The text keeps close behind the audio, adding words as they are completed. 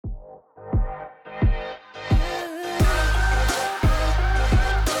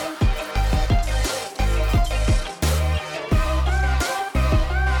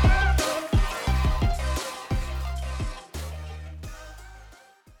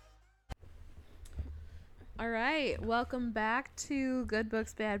All right, welcome back to Good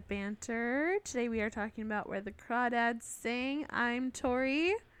Books, Bad Banter. Today we are talking about Where the Crawdads Sing. I'm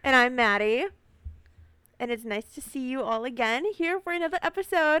Tori. And I'm Maddie. And it's nice to see you all again here for another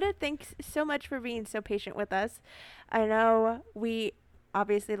episode. Thanks so much for being so patient with us. I know we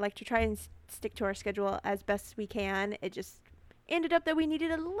obviously like to try and stick to our schedule as best as we can. It just ended up that we needed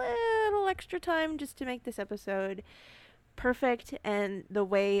a little extra time just to make this episode perfect and the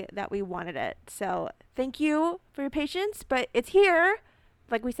way that we wanted it. So thank you for your patience, but it's here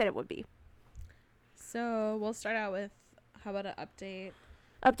like we said it would be. So we'll start out with, how about an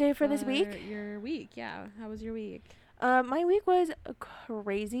update for this week? Your week, yeah. How was your week? My week was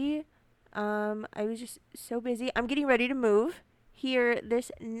crazy. I was just so busy. I'm getting ready to move here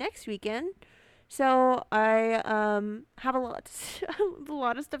this next weekend. So I have a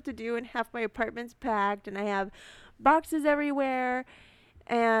lot of stuff to do, and half my apartment's packed, and I have boxes everywhere.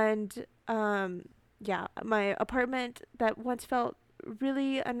 And yeah, my apartment that once felt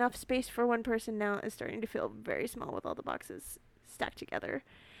really enough space for one person now is starting to feel very small with all the boxes stacked together.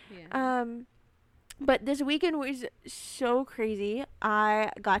 Yeah. But this weekend was so crazy.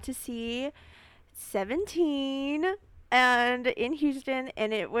 I got to see 17 and in Houston,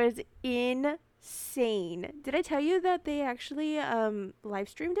 and it was insane. Did I tell you that they actually live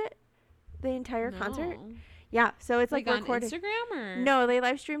streamed it? The entire concert? Yeah, so it's like recorded. On Instagram or? No, they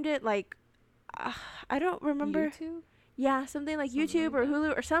live streamed it like I don't remember. YouTube? Yeah, something like Something YouTube like or that.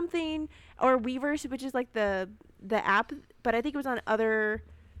 Hulu or something, or Weverse, which is like the app, but I think it was on other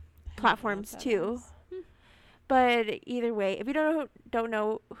platforms too. But either way, if you don't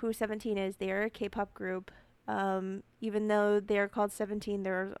know who 17 is, they are a K-pop group. Even though they are called 17,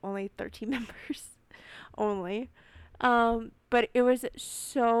 there are only 13 members only. But it was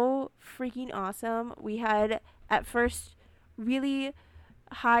so freaking awesome. We had at first really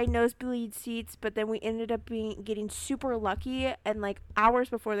high nosebleed seats, but then we ended up getting super lucky, and like hours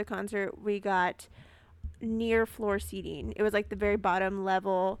before the concert we got near floor seating. It was like the very bottom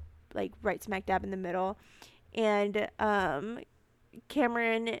level, like right smack dab in the middle. And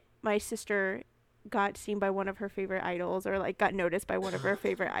Cameron, my sister, got seen by one of her favorite idols, or like got noticed by one of her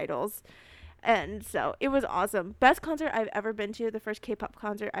favorite idols. And so it was awesome. Best concert I've ever been to. The first K-pop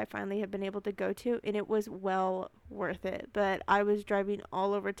concert I finally have been able to go to, and it was well worth it. But I was driving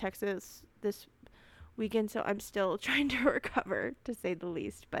all over Texas this weekend, so I'm still trying to recover, to say the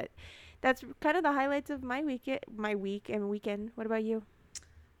least. But that's kind of the highlights of my week and weekend. What about you?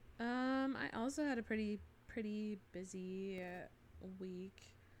 I also had a pretty busy week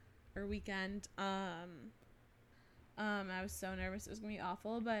or weekend. I was so nervous it was gonna be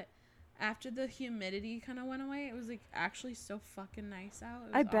awful, but after the humidity kind of went away, it was like actually so fucking nice out. It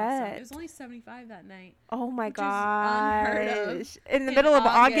was I bet. awesome. It was only 75 that night. Oh my which is unheard of gosh. In the middle of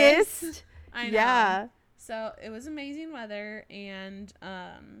August. I know. Yeah. So it was amazing weather, and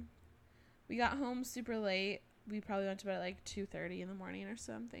we got home super late. We probably went to bed at like 2:30 in the morning or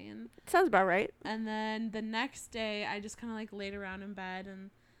something. Sounds about right. And then the next day, I just kind of like laid around in bed and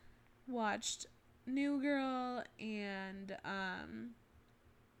watched New Girl, and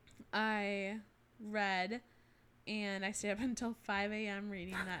I read, and I stayed up until 5 a.m.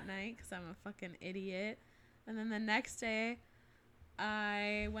 reading that night because I'm a fucking idiot. And then the next day,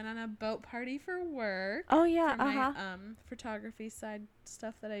 I went on a boat party for work. Oh yeah. For my photography side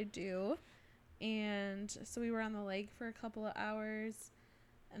stuff that I do. And so we were on the lake for a couple of hours,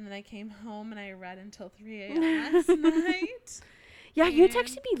 and then I came home and I read until 3 a.m. last night. Yeah, you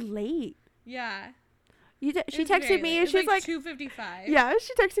texted me late. Yeah. She texted me and she's like 2:55. Yeah,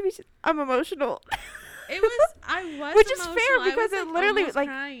 she texted me. I'm emotional. I was Which is emotional. fair because I was, it literally almost like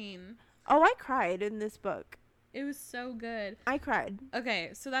crying. Oh, I cried in this book. It was so good. I cried.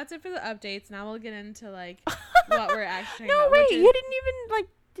 Okay, so that's it for the updates. Now we'll get into like what we're actually No, about, wait, you didn't even like.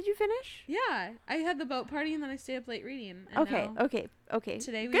 Did you finish? Yeah, I had the boat party and then I stayed up late reading. And Okay.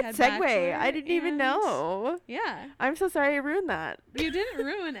 Today we Good had segue. Bachelor I didn't even know. Yeah. I'm so sorry I ruined that. You didn't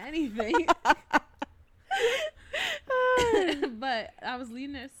ruin anything. But I was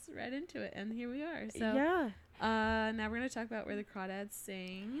leading us right into it, and here we are. So yeah. Now we're gonna talk about Where the Crawdads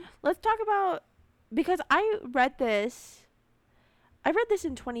Sing. Let's talk about, because I read this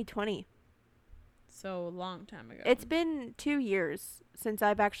in 2020. So a long time ago. It's been 2 years since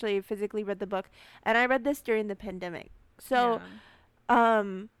I've actually physically read the book, and I read this during the pandemic. So,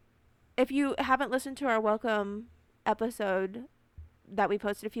 if you haven't listened to our welcome episode that we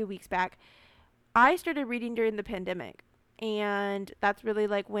posted a few weeks back, I started reading during the pandemic, and that's really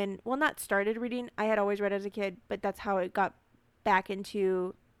like not started reading. I had always read as a kid, but that's how it got back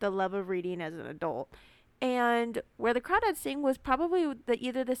into the love of reading as an adult. And Where the Crawdads Sing was probably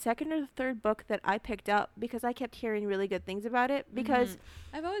either the second or the third book that I picked up because I kept hearing really good things about it. Because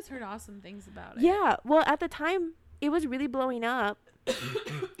I've always heard awesome things about it. Yeah, well, at the time, it was really blowing up.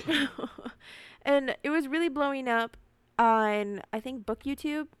 And it was really blowing up on, I think, Book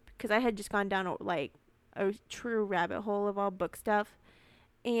YouTube, because I had just gone down like a true rabbit hole of all book stuff.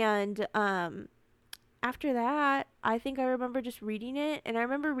 And after that, I think I remember just reading it, and I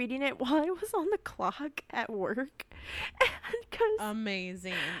remember reading it while I was on the clock at work.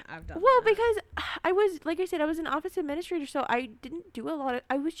 Amazing. I've done well, that. because I was, like I said, I was an office administrator, so I didn't do a lot of,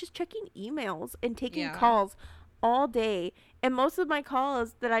 I was just checking emails and taking calls all day. And most of my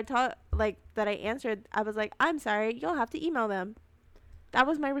calls that that I answered, I was like, I'm sorry, you'll have to email them. That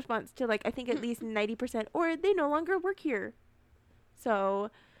was my response to, like, I think at least 90%, or they no longer work here.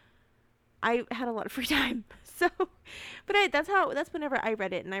 So I had a lot of free time. So, but that's whenever I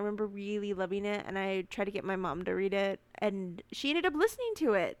read it, and I remember really loving it, and I tried to get my mom to read it, and she ended up listening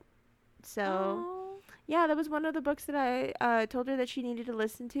to it. So, yeah, that was one of the books that I told her that she needed to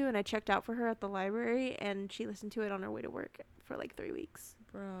listen to, and I checked out for her at the library, and she listened to it on her way to work for like 3 weeks.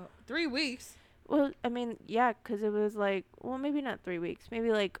 Bro, 3 weeks? Well, I mean, yeah, because it was like, well, maybe not 3 weeks,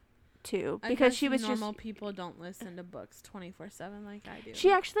 maybe like 2, because she was normal people don't listen to books 24/7 like I do.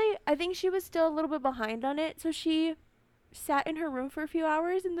 She actually, I think she was still a little bit behind on it, so she sat in her room for a few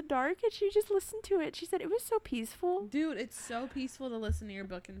hours in the dark, and she just listened to it. She said it was so peaceful. Dude, it's so peaceful to listen to your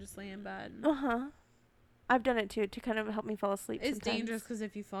book and just lay in bed. I've done it too, to kind of help me fall asleep. It's sometimes. dangerous because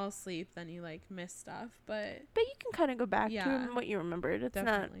if you fall asleep, then you like miss stuff. But you can kind of go back to what you remembered. It's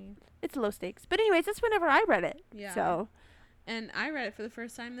definitely. It's low stakes. But anyways, that's whenever I read it. Yeah. So. And I read it for the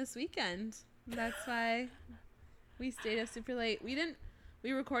first time this weekend. That's why we stayed up super late.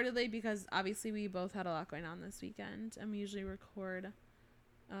 We recorded late because obviously we both had a lot going on this weekend, and we usually record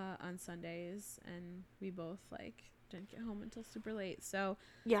on Sundays, and we both like didn't get home until super late. So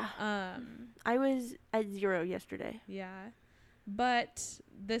yeah, I was at 0 yesterday. Yeah, but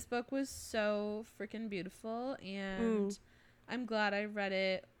this book was so freaking beautiful, and I'm glad I read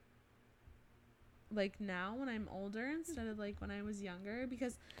it like now when I'm older instead of like when I was younger,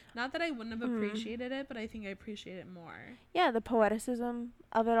 because not that I wouldn't have appreciated it, but I think I appreciate it more. Yeah, the poeticism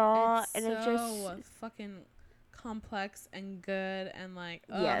of it all, it's and so it's just fucking complex and good, and like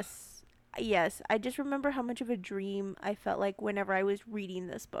yes, I just remember how much of a dream I felt like whenever I was reading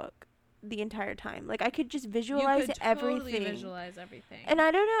this book the entire time. Like I could just visualize everything. Visualize everything. And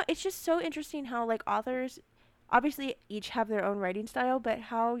I don't know, it's just so interesting how like authors obviously each have their own writing style, but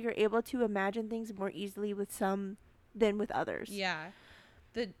how you're able to imagine things more easily with some than with others. Yeah.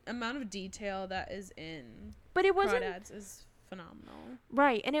 The amount of detail that is in Crawdads is phenomenal.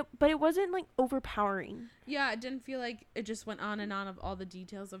 Right. But it wasn't like overpowering. Yeah, it didn't feel like it just went on and on of all the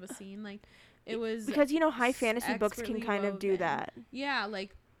details of a scene. Like it was, because high fantasy books can kind of do that. Yeah,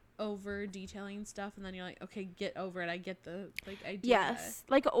 like over detailing stuff, and then you're like, okay, get over it. I get the like idea. Yes,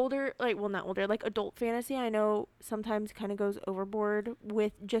 like like adult fantasy, I know sometimes kind of goes overboard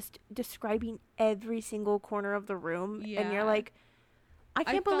with just describing every single corner of the room, and you're like, I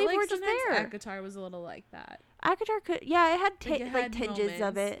can't believe we're just there. ACOTAR was a little like that. ACOTAR could, it had tinges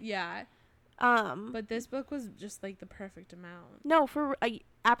of it. Yeah. But this book was just like the perfect amount. No,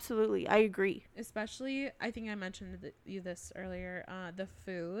 absolutely, I agree. Especially, I think I mentioned you this earlier. The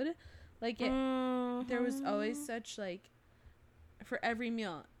food, like there was always such like, for every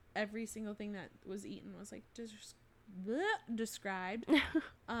meal, every single thing that was eaten was like described.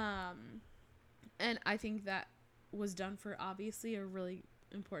 And I think that was done for obviously a really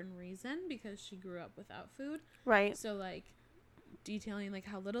important reason, because she grew up without food. Right. So like, detailing like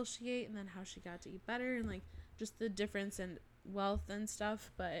how little she ate and then how she got to eat better, and like just the difference in wealth and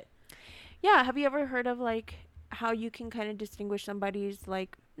stuff. But yeah, have you ever heard of like how you can kind of distinguish somebody's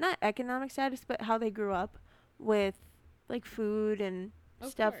like not economic status, but how they grew up with like food and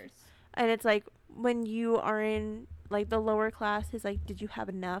stuff? Course. And it's like when you are in like the lower class, is like, did you have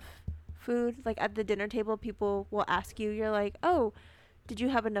enough food? Like at the dinner table, people will ask you, you're like, oh, did you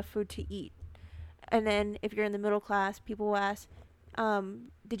have enough food to eat? And then if you're in the middle class, people will ask,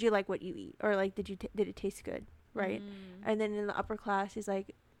 did you like what you eat? Or like, did it taste good? Right. And then in the upper class is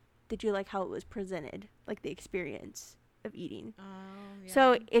like, did you like how it was presented? Like the experience of eating.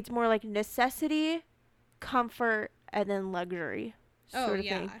 So it's more like necessity, comfort, and then luxury sort of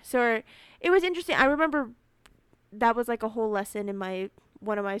thing. So it was interesting. I remember that was like a whole lesson in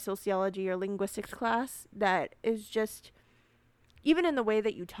one of my sociology or linguistics class, that is just, even in the way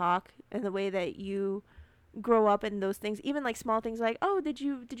that you talk and the way that you grow up and those things, even like small things like, oh, did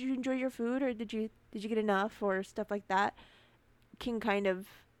you enjoy your food, or did you get enough, or stuff like that, can kind of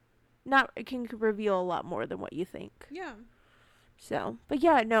it can reveal a lot more than what you think. Yeah. So, but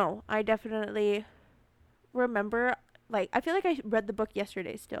yeah, no, I definitely remember, like, I feel like I read the book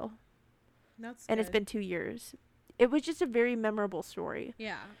yesterday still. That's and good. It's been 2 years. It was just a very memorable story.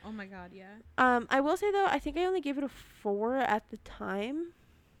 Yeah. Oh my god, yeah. I will say though, I think I only gave it a 4 at the time.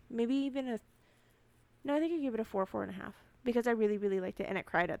 Maybe even no, I think I gave it a 4.5 because I really, really liked it and I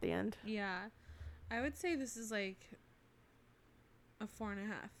cried at the end. Yeah. I would say this is like a 4.5,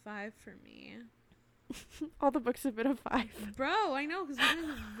 5 for me. All the books have been a 5. Bro, I know, because we're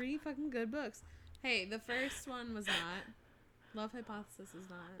doing really fucking good books. Hey, the first one was not. Love Hypothesis is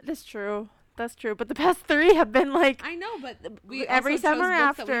not. That's true. But the past 3 have been like, I know, but we every also summer chose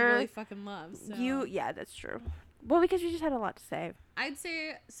books after that we really fucking love. So. Yeah, that's true. Well, because we just had a lot to say. I'd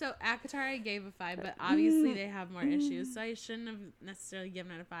say, so ACOTAR I gave a 5, but obviously they have more issues, so I shouldn't have necessarily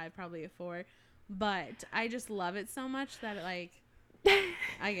given it a 5, probably a 4. But I just love it so much that it, like,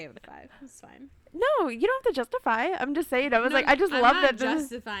 I gave it a 5. It's fine. No, you don't have to justify. I'm just saying. I was like, I just I'm love not that.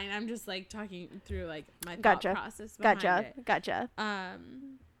 Justifying. I'm just like talking through like my thought process behind it. Gotcha. I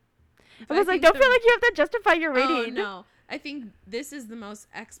was like, don't feel like you have to justify your rating. Oh no, I think this is the most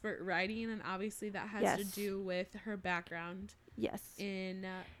expert writing, and obviously that has to do with her background. Yes. In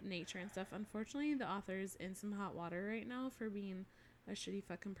nature and stuff. Unfortunately, the author is in some hot water right now for being a shitty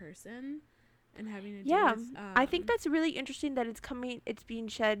fucking person and having to deal with. I think that's really interesting that it's being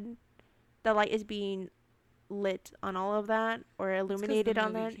shed. The light is being lit on all of that or illuminated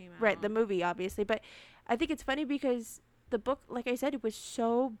on that. Right, the movie, obviously. But I think it's funny because the book, like I said, it was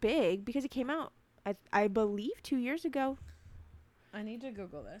so big because it came out, I believe, 2 years ago. I need to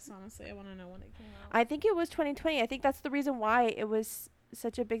Google this, honestly. I want to know when it came out. I think it was 2020. I think that's the reason why it was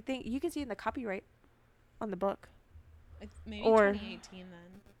such a big thing. You can see in the copyright on the book. Maybe 2018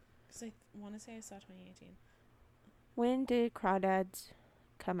 then. Because I want to say I saw 2018. When did Crawdads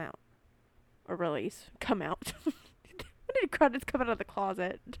come out? Or release? Come out. When did Crawdads come out of the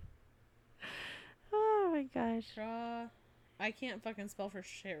closet? Oh my gosh. I can't fucking spell for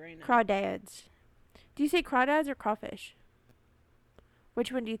shit right now. Crawdads. Do you say crawdads or crawfish?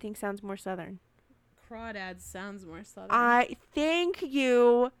 Which one do you think sounds more southern? Crawdads sounds more southern. Thank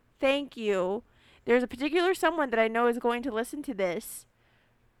you. There's a particular someone that I know is going to listen to this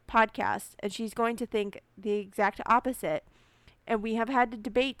podcast, and she's going to think the exact opposite. And we have had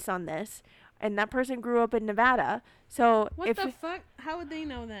debates on this, and that person grew up in Nevada. So what the fuck? How would they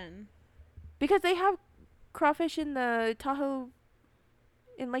know then? Because they have crawfish in the Tahoe,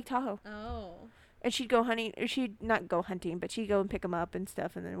 in Lake Tahoe. Oh. And she'd go hunting, or she'd not go hunting, but she'd go and pick them up and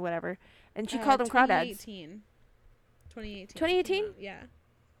stuff, and then whatever. And she called them crawdads. 2018. 2018? Yeah.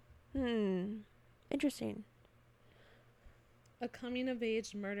 Interesting. A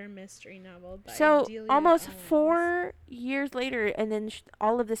coming-of-age murder mystery novel by Delia almost Owens. 4 years later, and then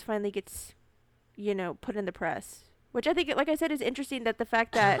all of this finally gets, put in the press. Which I think, like I said, is interesting that the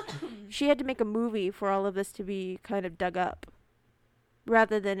fact that she had to make a movie for all of this to be kind of dug up,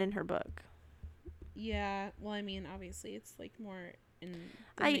 rather than in her book. Yeah, well, I mean, obviously, it's like more in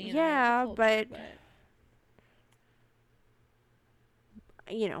the main culture, but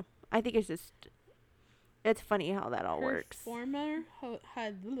I think it's funny how that all works. Owen's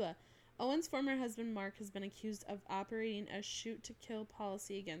former husband Mark has been accused of operating a shoot-to-kill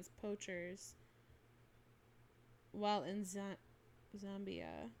policy against poachers while in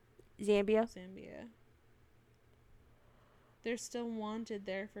Zambia. They're still wanted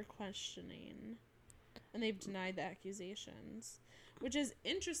there for questioning, and they've denied the accusations, which is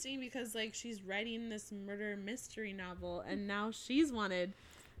interesting because, like, she's writing this murder mystery novel, and now she's wanted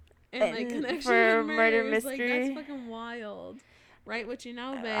in, like, connection for with murder mystery. Like, that's fucking wild. Right, what you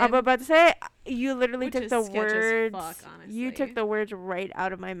know, babe. I'm about to say, you literally took the words. Fuck, you took the words right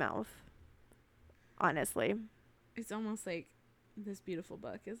out of my mouth. Honestly, it's almost like this beautiful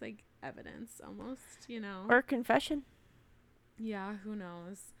book is like evidence, almost, or confession. Yeah, who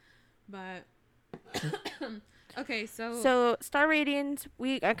knows? But okay, so star ratings.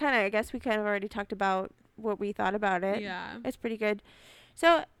 I guess we kind of already talked about what we thought about it. Yeah, it's pretty good.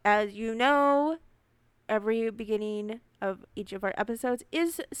 So as you know, every beginning of each of our episodes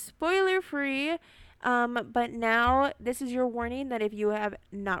is spoiler free. But now this is your warning that if you have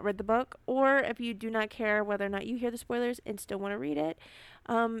not read the book, or if you do not care whether or not you hear the spoilers and still want to read it,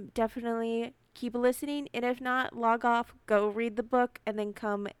 definitely keep listening. And if not, log off, go read the book, and then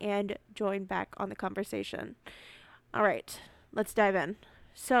come and join back on the conversation. All right, let's dive in.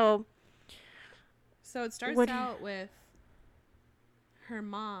 So it starts out with her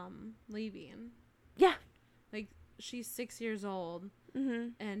mom leaving. Yeah. Like, she's 6 years old, mm-hmm.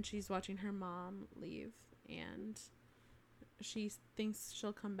 and she's watching her mom leave, and she thinks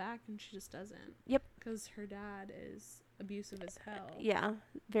she'll come back and she just doesn't. Yep. Because her dad is abusive as hell. Yeah,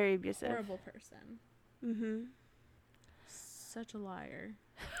 very abusive. Horrible person. Mm-hmm. Such a liar.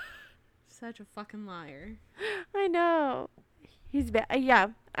 Such a fucking liar. I know. He's bad. Yeah,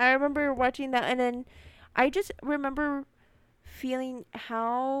 I remember watching that, and then I just remember feeling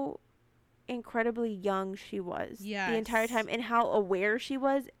how incredibly young she was the entire time, and how aware she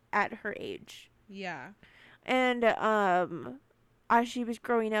was at her age. Yeah. And as she was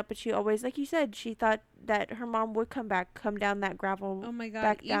growing up, but she always, like you said, she thought that her mom would come down that gravel. Oh my god!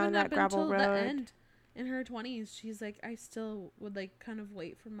 Back Even down that up gravel until road. the end, in her 20s, she's like, I still would like kind of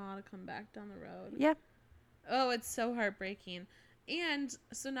wait for Ma to come back down the road. Yeah. Oh, it's so heartbreaking. And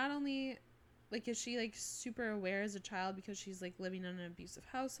so not only like is she like super aware as a child because she's like living in an abusive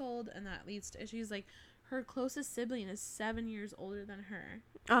household, and that leads to issues like her closest sibling is 7 years older than her.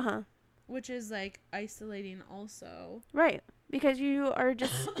 Uh-huh. Which is like isolating also. Right. Because you are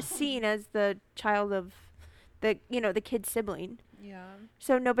just seen as the child of the kid's sibling. Yeah.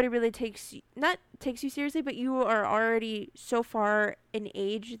 So nobody really takes you seriously, but you are already so far in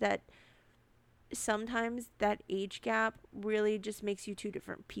age that sometimes that age gap really just makes you two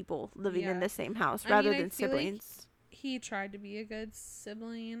different people living in the same house rather than siblings. Like he tried to be a good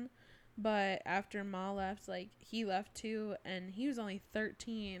sibling, but after Ma left, like he left too, and he was only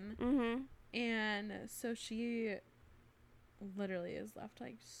 13. Mm-hmm. And so she literally is left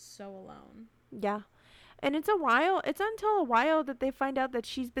like so alone. Yeah. And it's until a while that they find out that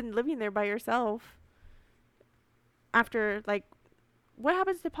she's been living there by herself. After, like, what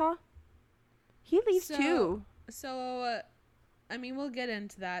happens to Pa? He leaves too. So, I mean, we'll get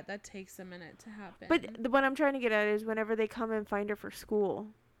into that. That takes a minute to happen. But what I'm trying to get at is whenever they come and find her for school.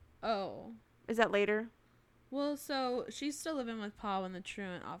 Oh. Is that later? Well, so she's still living with Pa when the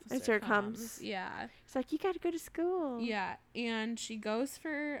truant officer comes. Yeah. It's like, you got to go to school. Yeah. And she goes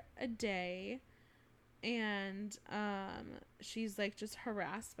for a day. And she's like just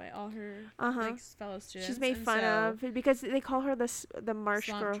harassed by all her like fellow students. She's made fun of because they call her the marsh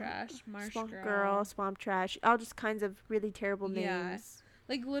girl, marsh girl, swamp trash, all just kinds of really terrible names. Yeah,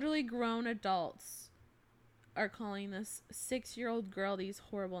 like literally grown adults are calling this 6-year-old girl these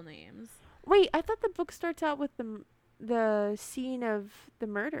horrible names. Wait, I thought the book starts out with the scene of the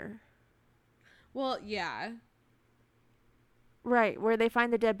murder. Well, yeah. Right, where they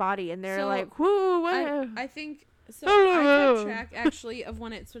find the dead body and they're like, whoo, what? I think, so I kept track, actually, of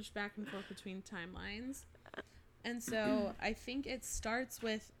when it switched back and forth between timelines. And so I think it starts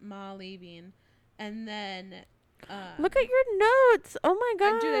with Ma leaving, and then... Look at your notes! Oh my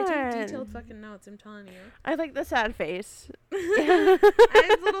god! Dude, I took detailed fucking notes, I'm telling you. I like the sad face. I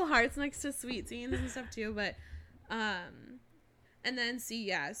have little hearts next to sweet scenes and stuff too, but... And then,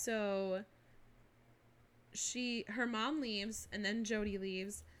 so... her mom leaves, and then Jody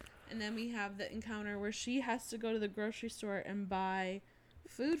leaves, and then we have the encounter where she has to go to the grocery store and buy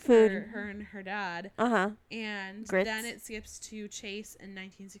food for her and her dad. And Grits. Then it skips to Chase in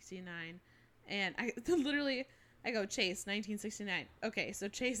 1969, and I go, Chase, 1969. Okay, so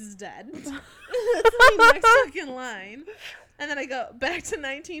Chase is dead. That's the next fucking line. And then I go back to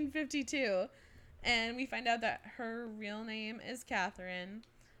 1952, and we find out that her real name is Catherine.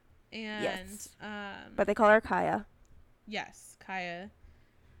 And yes. But they call her Kaya. Yes, Kaya.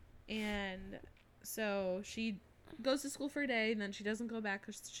 And so she goes to school for a day, and then she doesn't go back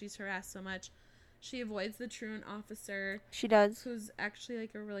because she's harassed so much. She avoids the truant officer. She does. Who's actually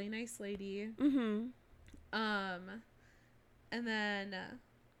like a really nice lady. Mm-hmm. And then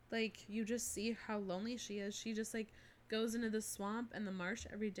like you just see how lonely she is. She just like goes into the swamp and the marsh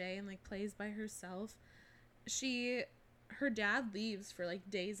every day and like plays by herself. Her dad leaves for like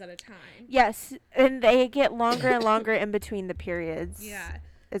days at a time. Yes, and they get longer and longer in between the periods. Yeah.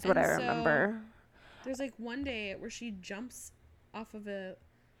 Is what I remember. There's like one day where she jumps off of a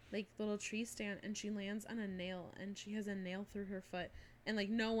like little tree stand and she lands on a nail, and she has a nail through her foot, and like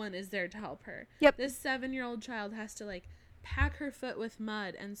no one is there to help her. Yep. This 7-year-old child has to like pack her foot with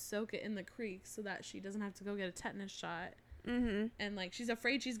mud and soak it in the creek so that she doesn't have to go get a tetanus shot. Mm-hmm. And like she's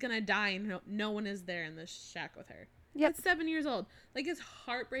afraid she's gonna die, and no one is there in the shack with her. Yep. It's 7 years old. Like, it's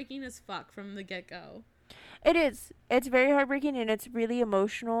heartbreaking as fuck from the get-go. It is. It's very heartbreaking, and it's really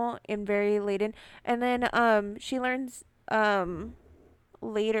emotional and very laden. And then she learns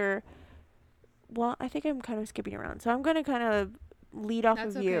later. Well, I think I'm kind of skipping around, so I'm going to kind of lead off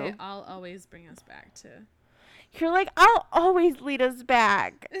of you. That's okay. I'll always bring us back to... You're like, I'll always lead us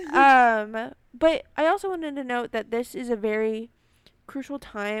back. But I also wanted to note that this is a very crucial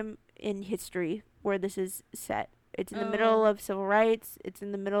time in history where this is set. It's in the middle of civil rights. It's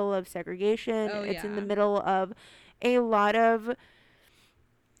in the middle of segregation. It's in the middle of a lot of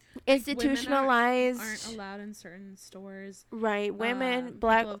institutionalized, aren't allowed in certain stores. Right, women,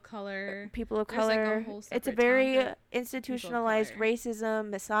 black people of color. Like a whole it's a separate very town for institutionalized people of color. racism,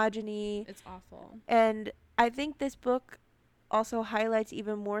 misogyny. It's awful. And I think this book also highlights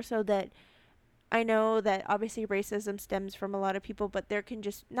even more so that I know that obviously racism stems from a lot of people, but there can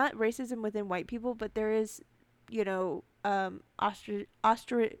just not racism within white people, but there is, you know,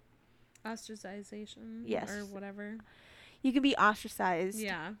 ostracization, yes, or whatever. You can be ostracized,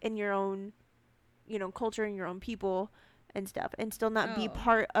 yeah, in your own, you know, culture and your own people and stuff, and still not be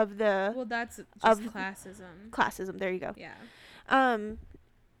part of the. Well, that's just classism. Classism. There you go. Yeah.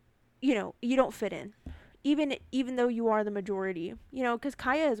 You know, you don't fit in, even though you are the majority. You know, because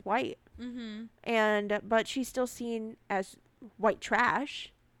Kaya is white. Mm-hmm. But she's still seen as white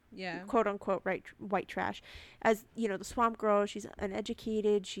trash. Yeah. Quote unquote, right? White trash, as you know, the swamp girl. She's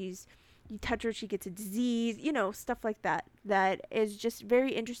uneducated. You touch her, she gets a disease, you know, stuff like that. That is just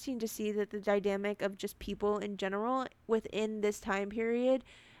very interesting to see that the dynamic of just people in general within this time period.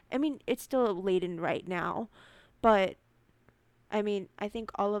 I mean, it's still laden right now, but I mean, I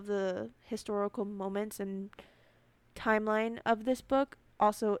think all of the historical moments and timeline of this book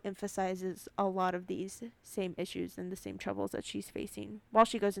also emphasizes a lot of these same issues and the same troubles that she's facing while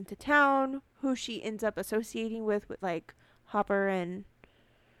she goes into town, who she ends up associating with like Hopper and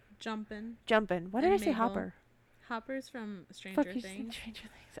Jumpin'. Why did I say Hopper? Hopper's from Stranger Things. Stranger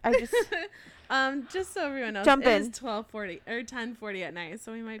Things. I just just so everyone knows, Jumpin'. It is 12:40 or 10:40 at night,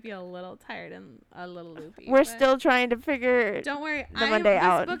 so we might be a little tired and a little loopy. We're still trying to figure. Don't worry,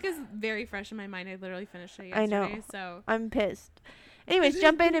 this book is very fresh in my mind. I literally finished it I yesterday. know. So I'm pissed. Anyways,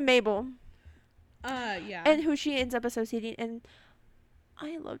 Jumpin' and Mabel. Yeah. And who she ends up associating, and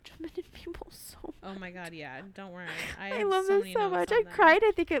I love Jumpin' and Mabel so much. Oh my god, yeah. Don't worry. I love this so much. I cried,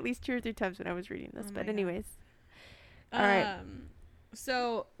 I think, at least 2 or 3 times when I was reading this. But anyways. All right.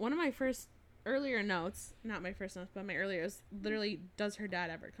 So one of my first earlier notes, not my first notes, but my earlier is literally, does her dad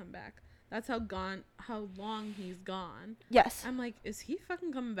ever come back? That's how long he's gone. Yes. I'm like, is he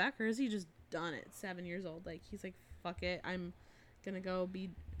fucking coming back, or is he just done at 7 years old? Like, he's like, fuck it, I'm gonna go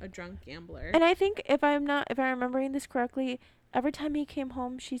be a drunk gambler. And I think if I'm remembering this correctly, every time he came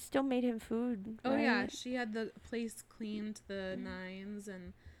home, she still made him food. Oh right? yeah, she had the place cleaned to the nines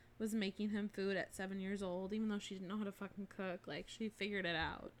and was making him food at 7 years old, even though she didn't know how to fucking cook. Like, she figured it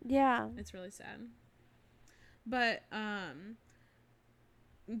out. Yeah. It's really sad. But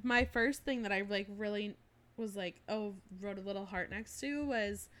my first thing that I like really was like, wrote a little heart next to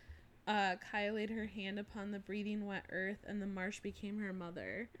was Kaya laid her hand upon the breathing wet earth and the marsh became her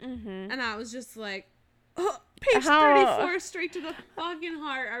mother. Mm-hmm. And I was just like, page 34 straight to the fucking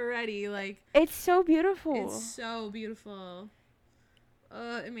heart already. Like, it's so beautiful. It's so beautiful.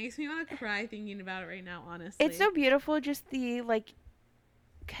 It makes me want to cry thinking about it right now, honestly. It's so beautiful, just the like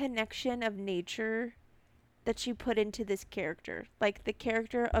connection of nature that she put into this character, like the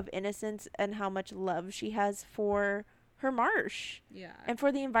character of innocence and how much love she has for her marsh, and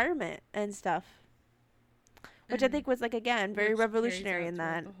for the environment and stuff, which I think was, like, again, very revolutionary in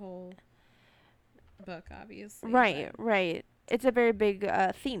that the whole book, obviously. Right. It's a very big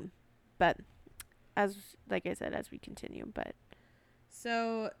theme, but as like I said, as we continue, but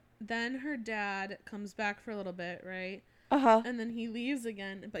so then her dad comes back for a little bit, right? And then he leaves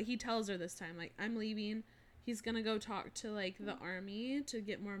again, but he tells her this time, like, I'm leaving. He's gonna go talk to, like, the army to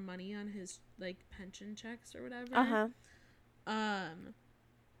get more money on his, like, pension checks or whatever.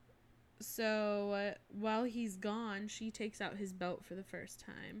 So while he's gone, she takes out his boat for the first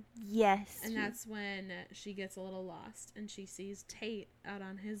time. Yes. And that's when she gets a little lost and she sees Tate out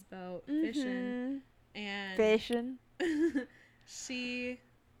on his boat fishing. And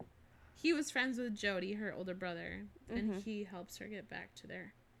he was friends with Jody, her older brother, and he helps her get back to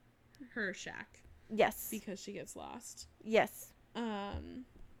her shack. Yes. Because she gets lost. Yes.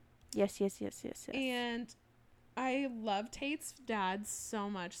 Yes. And I love Tate's dad so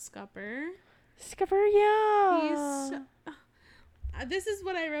much, Scupper, yeah. This is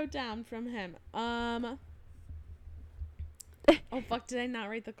what I wrote down from him. Oh fuck, did I not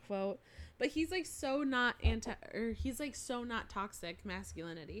write the quote? But he's like so not he's like so not toxic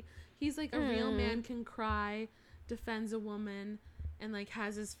masculinity. He's like a real man, can cry, defends a woman, and like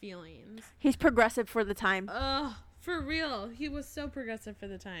has his feelings. He's progressive for the time. For real. He was so progressive for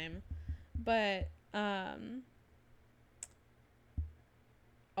the time. But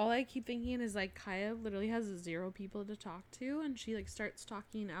all I keep thinking is, like, Kaya literally has 0 people to talk to, and she, like, starts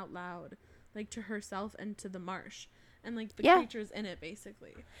talking out loud, like, to herself and to the marsh. And, like, the creatures in it,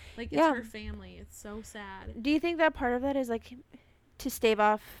 basically. Like, it's her family. It's so sad. Do you think that part of that is, like, to stave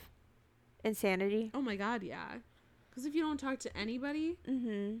off insanity? Oh, my God, yeah. Because if you don't talk to anybody,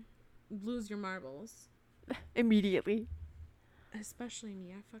 Mm-hmm. lose your marbles. Immediately. Especially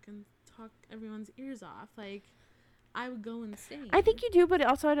me. I fucking talk everyone's ears off. Like, I would go insane. I think you do, but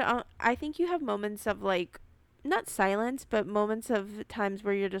also I think you have moments of, like, not silence, but moments of times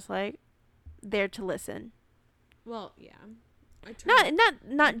where you're just, like, there to listen. Well, yeah.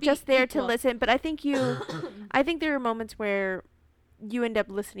 Not just there to equal. listen, but I think I think there are moments where you end up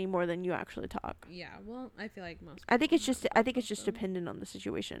listening more than you actually talk. Yeah, well, I feel like most I think it's people just dependent on the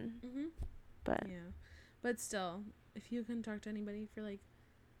situation. Mm-hmm. But yeah. But still, if you can talk to anybody for, like,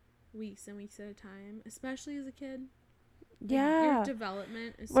 weeks and weeks at a time, especially as a kid, like, yeah, your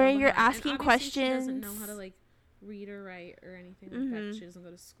development is where so you're behind. asking and questions. She doesn't know how to, like, read or write or anything like that. Mm-hmm. She doesn't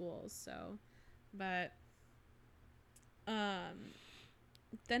go to school, so. But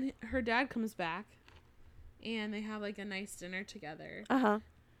then her dad comes back, and they have, like, a nice dinner together. Uh-huh.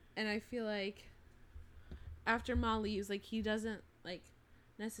 And I feel like after Ma leaves, like, he doesn't, like,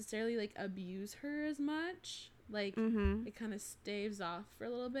 necessarily, like, abuse her as much. Like, Mm-hmm. it kind of staves off for a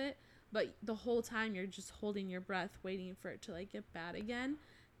little bit. But the whole time, you're just holding your breath, waiting for it to, like, get bad again.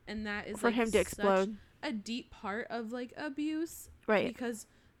 And that is, For like, him to explode. such a deep part of, like, abuse. Right. Because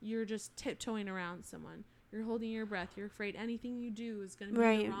you're just tiptoeing around someone. You're holding your breath. You're afraid anything you do is going to be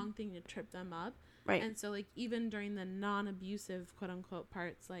Right. the wrong thing to trip them up. Right. And so, like, even during the non-abusive, quote-unquote,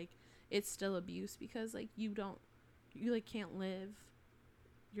 parts, like, it's still abuse because, like, you, like, can't live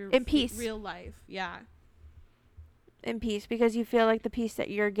your In peace. real life. Yeah. In peace, because you feel like the peace that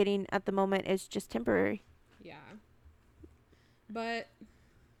you're getting at the moment is just temporary. Yeah. But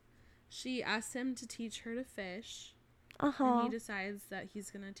she asks him to teach her to fish. Uh-huh. And he decides that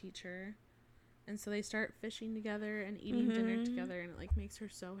he's going to teach her. And so they start fishing together and eating dinner Mm-hmm. together, and it, like, makes her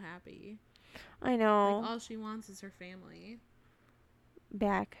so happy. I know. Like, all she wants is her family.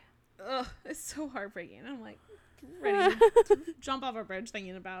 Back. Ugh, it's so heartbreaking. I'm, like, ready to jump off a bridge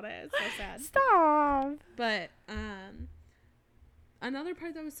thinking about it. It's so sad. Stop. But another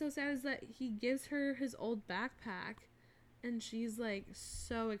part that was so sad is that he gives her his old backpack, and she's, like,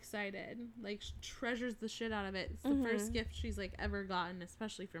 so excited. Like, she treasures the shit out of it. It's the first gift she's, like, ever gotten,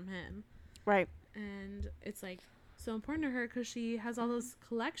 especially from him. Right. And it's, like, so important to her because she has all those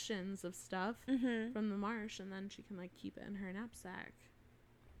collections of stuff from the marsh, and then she can, like, keep it in her knapsack.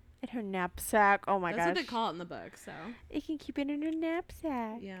 In her knapsack. Oh my gosh. That's what they call it in the book, so. It can keep it in her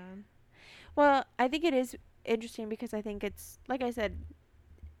knapsack. Yeah. Well, I think it is interesting because I think it's, like I said,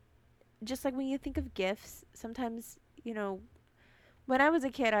 just like when you think of gifts, sometimes, you know, when I was a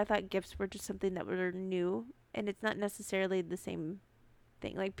kid, I thought gifts were just something that were new, and it's not necessarily the same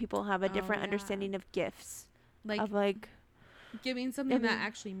thing. Like, people have a different understanding of gifts. Like, of, like, giving something that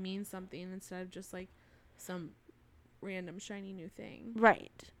actually means something instead of just, like, some random shiny new thing.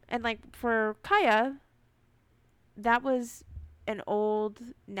 Right. And, like, for Kaya, that was an old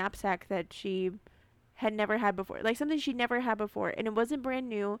knapsack that she had never had before. Like, something she never had before. And it wasn't brand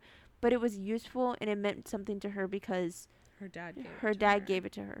new, but it was useful, and it meant something to her because her dad gave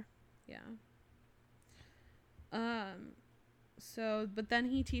it to her. Yeah. So, but then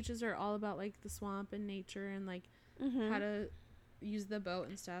he teaches her all about, like, the swamp and nature and, like, how to use the boat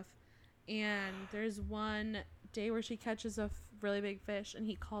and stuff. And there's one day where she catches a really big fish, and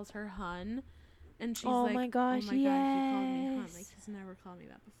he calls her Hun. And she's like, my gosh, oh my God, he called me Hun. Like, he's never called me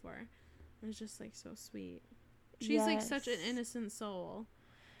that before. It was just, like, so sweet. She's, like, such an innocent soul.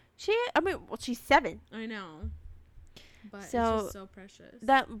 She's 7. I know. But So, it's just so precious.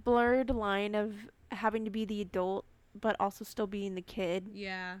 That blurred line of having to be the adult, but also still being the kid.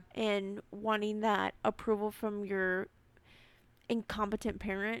 Yeah. And wanting that approval from your incompetent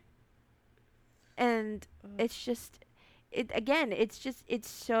parent. And it's just, it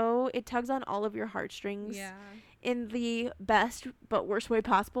tugs on all of your heartstrings. Yeah. In the best but worst way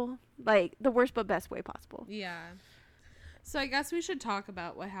possible. Like, the worst but best way possible. Yeah. So I guess we should talk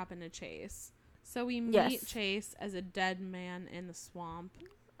about what happened to Chase. So we meet Chase as a dead man in the swamp.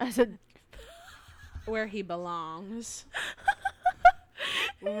 Where he belongs.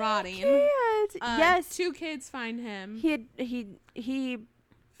 Rotting. Yes. 2 kids find him. He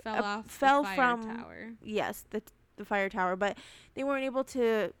fell from the tower. Yes, the fire tower, but they weren't able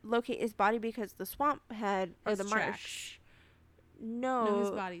to locate his body because the swamp the marsh. Tracks. No, his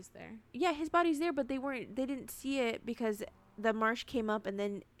body's there. Yeah, his body's there, but they didn't see it because the marsh came up and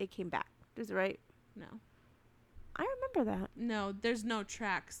then it came back. Is it right? No. I remember that. No, there's no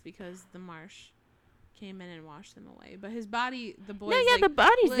tracks because the marsh came in and washed them away. But his body, the boys. No, yeah, like, the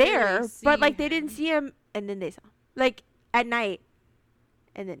body's there, but like they him. didn't see him, and then they saw, like, at night,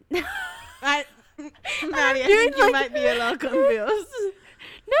 and then. Maddie, I think you might be a little confused.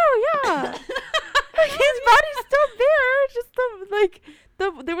 No, yeah. Like, his body's still there.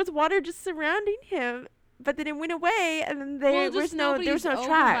 Just there was water just surrounding him, but then it went away, and then there was no over tracks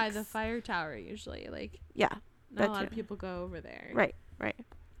by the fire tower usually. Like, yeah, not a lot of people go over there. Right.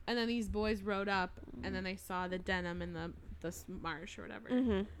 And then these boys rode up, and then they saw the denim in the marsh or whatever,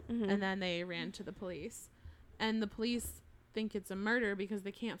 and then they ran to the police, and the police think it's a murder because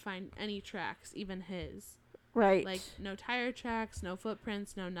they can't find any tracks, even his. Right. Like, no tire tracks, no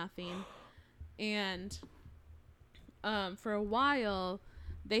footprints, no nothing. And for a while,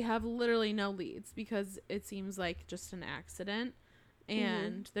 they have literally no leads because it seems like just an accident.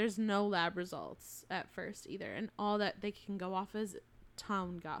 And there's no lab results at first either. And all that they can go off is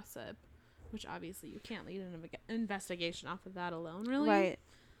town gossip, which obviously you can't lead an investigation off of that alone, really. Right.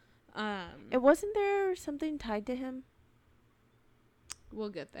 It wasn't there something tied to him? We'll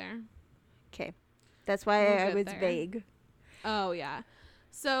get there. Okay. That's why I was vague. Oh, yeah.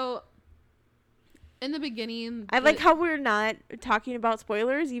 So, in the beginning... I like how we're not talking about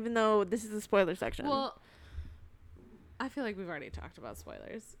spoilers, even though this is the spoiler section. Well, I feel like we've already talked about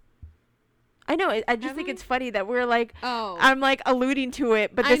spoilers. I know. I just think it's funny that we're like... Oh. I'm like alluding to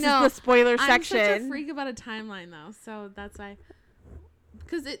it, but this is the spoiler section. I'm such a freak about a timeline, though, so that's why...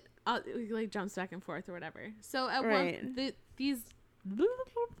 Because it like jumps back and forth or whatever. So, at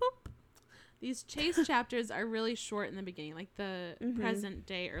these chase chapters are really short in the beginning, like the present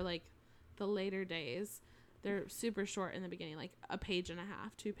day or like the later days. They're super short in the beginning, like a page and a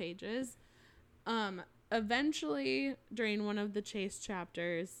half, 2 pages. Eventually, during one of the chase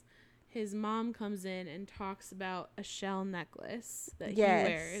chapters, his mom comes in and talks about a shell necklace that he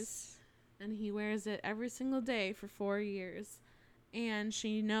wears. And he wears it every single day for 4 years. And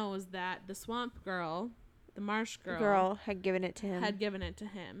she knows that the swamp girl, the marsh girl, had given it to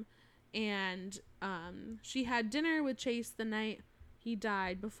him. And she had dinner with Chase the night he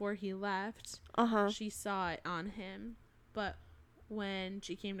died before he left. She saw it on him. But when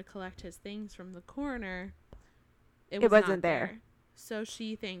she came to collect his things from the coroner, it wasn't there. So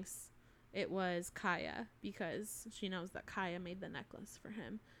she thinks it was Kaya because she knows that Kaya made the necklace for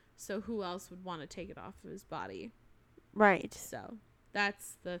him. So who else would want to take it off of his body? Right. So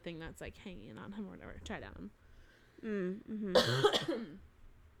that's the thing that's like hanging on him or whatever. Tied on him.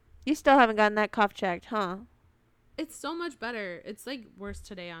 You still haven't gotten that cough checked, huh? It's so much better. It's like worse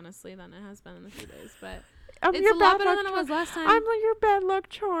today, honestly, than it has been in a few days. But it's a lot better than it was last time. I'm like your bad luck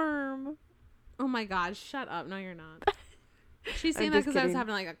charm. Oh my God, shut up. No, you're not. She's saying that because I was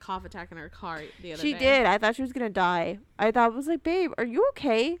having like a cough attack in her car the other day. She did. I thought she was going to die. I was like, babe, are you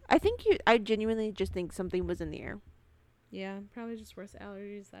okay? I genuinely just think something was in the air. Yeah, probably just worse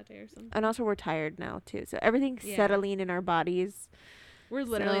allergies that day or something. And also we're tired now, too. So everything's settling in our bodies. We're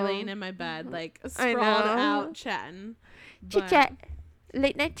literally laying in my bed, like, sprawled out, chatting. Chit-chat.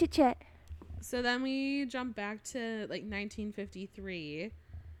 Late night chit-chat. So then we jump back to, like, 1953.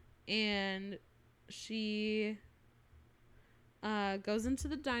 And she goes into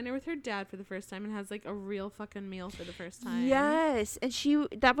the diner with her dad for the first time and has, like, a real fucking meal for the first time. Yes. And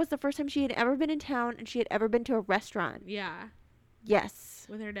that was the first time she had ever been in town and she had ever been to a restaurant. Yeah. Yes.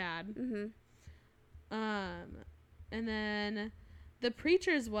 With her dad. And then... the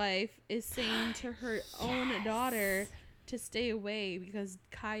preacher's wife is saying to her own daughter to stay away because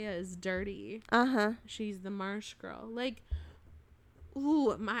Kaya is dirty. She's the marsh girl. Like,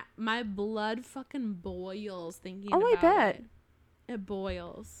 ooh, my blood fucking boils thinking about it. Oh, I bet. It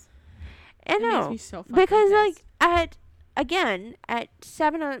boils. I know. It makes me so fucking because, pissed. like, at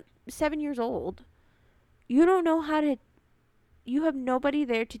 7 years old, you don't know you have nobody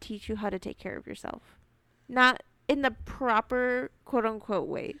there to teach you how to take care of yourself. Not in the proper quote-unquote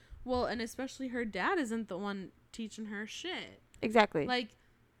way. Well, and especially her dad isn't the one teaching her shit. Exactly. Like,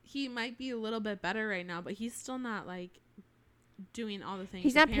 he might be a little bit better right now, but he's still not, like, doing all the things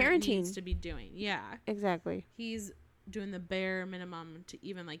he's not parenting. Needs to be doing. Yeah. Exactly. He's doing the bare minimum to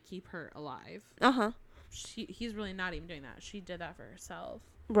even, like, keep her alive. He's really not even doing that. She did that for herself.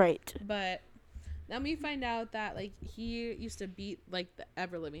 Right. But then we find out that, like, he used to beat, like, the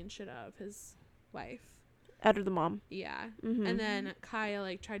ever-living shit out of his wife. Out of the mom. Yeah. And then Kaya,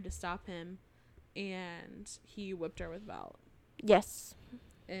 like, tried to stop him, and he whipped her with a belt. Yes.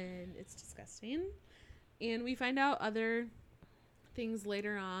 And it's disgusting. And we find out other things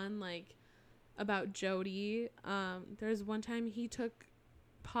later on, like, about Jody. There's one time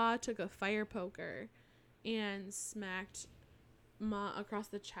Pa took a fire poker and smacked Ma across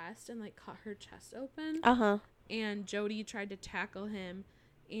the chest and, like, cut her chest open. And Jody tried to tackle him,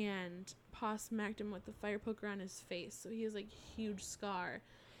 and Pa smacked him with the fire poker on his face, so he has, like, huge scar.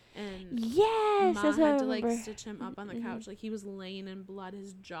 And yes, Ma had to, like, stitch him up on the couch. Like, he was laying in blood.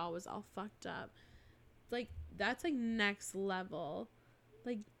 His jaw was all fucked up. like, that's like next level.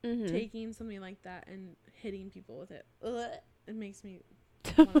 Like, taking something like that and hitting people with it. Ugh, it makes me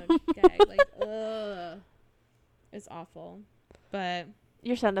want to gag. Like, ugh. It's awful. But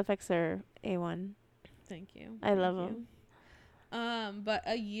your sound effects are A1. Thank you. I love them. But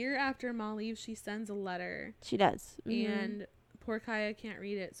a year after Ma leaves, she sends a letter. She does. And poor Kaya can't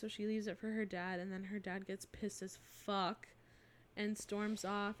read it, so she leaves it for her dad, and then her dad gets pissed as fuck and storms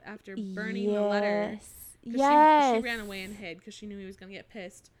off after burning the letter. Yes. She ran away and hid because she knew he was going to get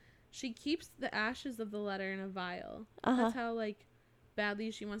pissed. She keeps the ashes of the letter in a vial. That's how, like, badly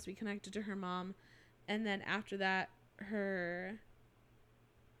she wants to be connected to her mom. And then after that, her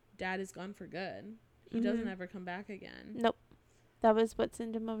dad is gone for good. He doesn't ever come back again. Nope. That was what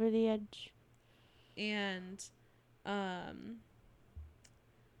sent him over the edge. And her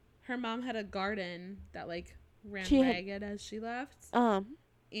mom had a garden that, like, ran ragged as she left.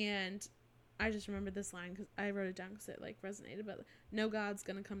 And I just remembered this line because I wrote it down because it, like, resonated. But no God's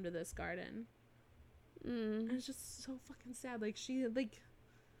gonna come to this garden. And it's just so fucking sad. Like, she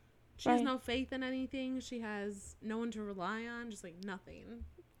has no faith in anything. She has no one to rely on. Just, like, nothing.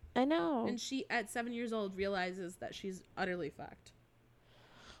 I know. And she, at 7 years old, realizes that she's utterly fucked.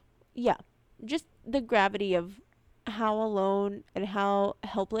 Yeah. Just the gravity of how alone and how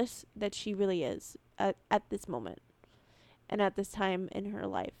helpless that she really is at this moment and at this time in her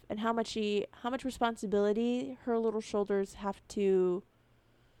life, and how much responsibility her little shoulders have to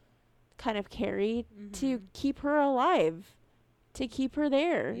kind of carry to keep her alive, to keep her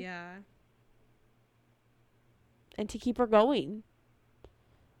there. Yeah. And to keep her going.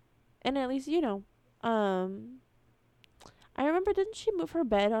 And at least, I remember, didn't she move her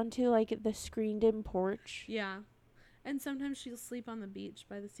bed onto, like, the screened-in porch? Yeah. And sometimes she'll sleep on the beach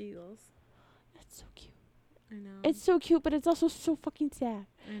by the seagulls. That's so cute. I know. It's so cute, but it's also so fucking sad.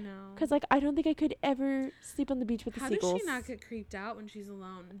 I know. Because, like, I don't think I could ever sleep on the beach with the seagulls. How does she not get creeped out when she's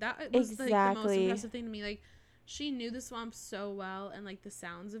alone? That was, like, the most impressive thing to me. Like, she knew the swamp so well and, like, the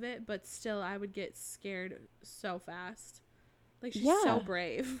sounds of it, but still I would get scared so fast. Like, she's so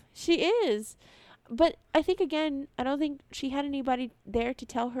brave. She is. But I think, again, I don't think she had anybody there to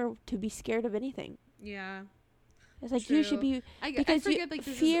tell her to be scared of anything. Yeah. It's like, you should be... I forget, like,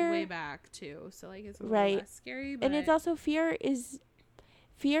 this is way back, too. So, like, it's a little less scary, but... And it's also fear is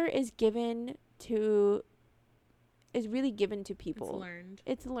given to... is really given to people.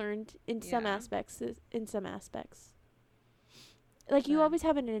 It's learned in some aspects. Like, you always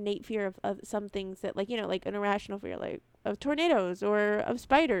have an innate fear of some things that, like, like an irrational fear, like, of tornadoes or of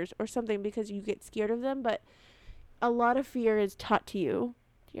spiders or something, because you get scared of them. But a lot of fear is taught to you.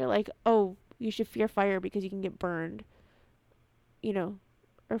 You're like, oh, you should fear fire because you can get burned, or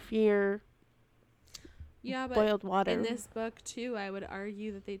fear boiled water. In this book too, I would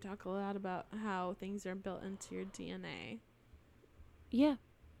argue that they talk a lot about how things are built into your DNA. Yeah.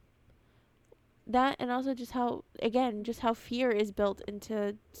 That, and also just how fear is built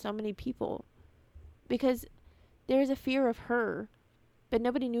into so many people, because there's a fear of her, but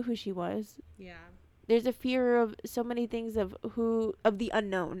nobody knew who she was. Yeah. There's a fear of so many things of the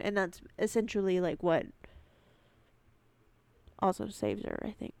unknown, and that's essentially, like, what also saves her,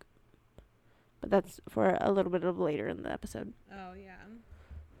 I think. But that's for a little bit of later in the episode. Oh, yeah.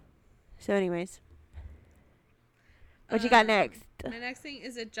 So anyways, what you got next? My next thing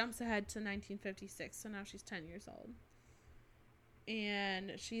is it jumps ahead to 1956, so now she's 10 years old.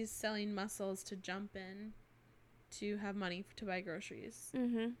 And she's selling mussels to jump in to have money to buy groceries.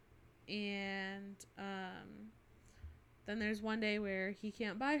 And then there's one day where he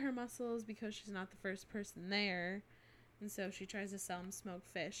can't buy her mussels because she's not the first person there. And so she tries to sell him smoked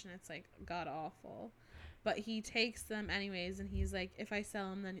fish, and it's, like, god awful. But he takes them anyways, and he's like, if I sell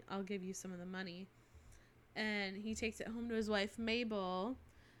them, then I'll give you some of the money. And he takes it home to his wife, Mabel,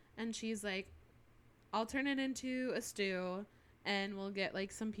 and she's like, I'll turn it into a stew, and we'll get,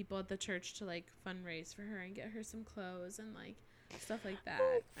 like, some people at the church to, like, fundraise for her and get her some clothes and, like, stuff like that.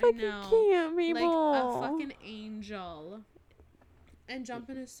 I know. Cute, Mabel. Like, a fucking angel. And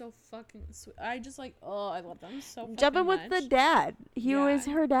Jumpin' is so fucking sweet. I just, like, I love them so fucking Jumpin' with the dad. He was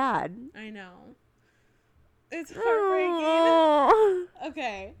her dad. I know. It's heartbreaking.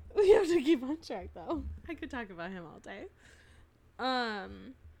 Okay. We have to keep on track, though. I could talk about him all day.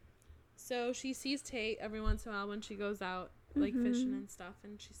 So she sees Tate every once in a while when she goes out, like, fishing and stuff.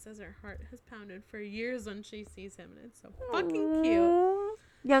 And she says her heart has pounded for years when she sees him. And it's so fucking cute.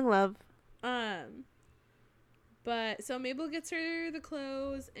 Young love. But so Mabel gets her the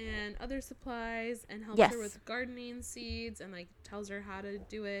clothes and other supplies and helps her with gardening seeds and, like, tells her how to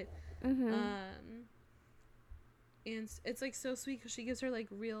do it. And it's, like, so sweet because she gives her, like,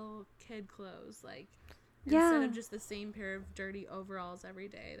 real kid clothes, like instead of just the same pair of dirty overalls every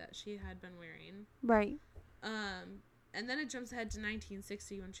day that she had been wearing. Right. And then it jumps ahead to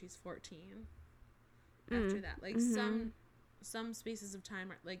 1960 when she's 14. After that, like some spaces of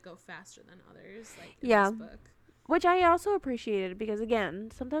time are, like, go faster than others, like in this book. Which I also appreciated, because again,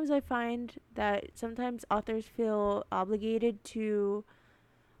 sometimes I find that sometimes authors feel obligated to,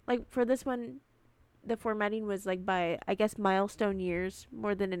 like, for this one, the formatting was like by, I guess, milestone years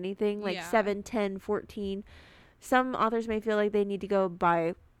more than anything, like 7, 10, 14. Some authors may feel like they need to go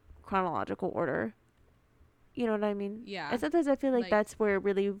by chronological order. You know what I mean? Yeah. And sometimes I feel like that's where it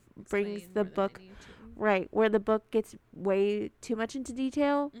really brings the book, right, where the book gets way too much into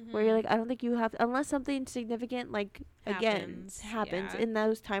detail, where you're like, I don't think you have, unless something significant, like, happens in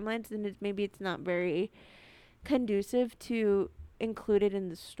those timelines, then maybe it's not very conducive to include it in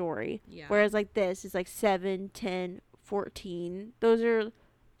the story. Yeah. Whereas, like, this is like 7, 10, 14. Those are,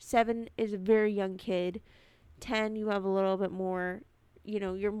 7 is a very young kid. 10, you have a little bit more, you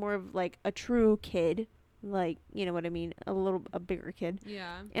know, you're more of like a true kid. Like, you know what I mean? A bigger kid.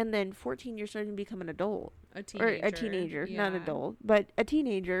 Yeah. And then 14, you're starting to become an adult. A teenager, not adult. But a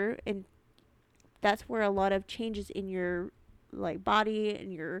teenager, and that's where a lot of changes in your, like, body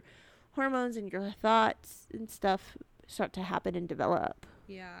and your hormones and your thoughts and stuff start to happen and develop.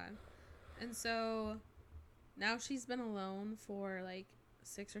 Yeah. And so now she's been alone for, like,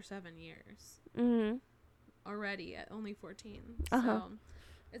 6 or 7 years. Already at only 14. So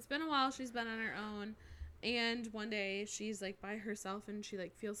it's been a while. She's been on her own. And one day she's, like, by herself, and she,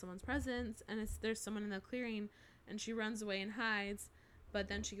 like, feels someone's presence, and there's someone in the clearing, and she runs away and hides, but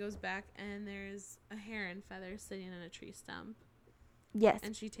then she goes back, and there's a heron feather sitting in a tree stump. Yes.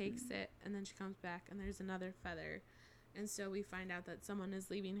 And she takes it, and then she comes back, and there's another feather. And so we find out that someone is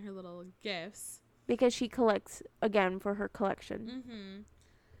leaving her little gifts. Because she collects, again, for her collection.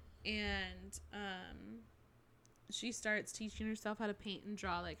 And, she starts teaching herself how to paint and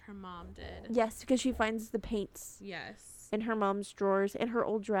draw like her mom did. Yes, because she finds the paints. Yes. In her mom's drawers, in her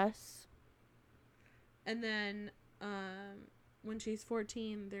old dress. And then when she's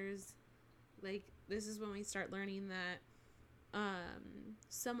 14, there's, like, this is when we start learning that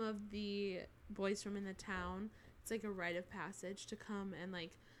some of the boys from in the town, it's like a rite of passage to come and,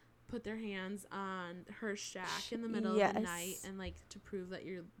 like, put their hands on her shack in the middle of the night, and, like, to prove that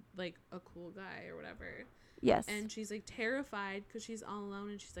you're, like, a cool guy or whatever. Yes. And she's, like, terrified because she's all alone,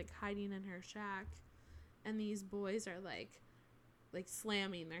 and she's, like, hiding in her shack. And these boys are, like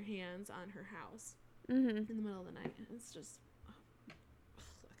slamming their hands on her house in the middle of the night. And it's just,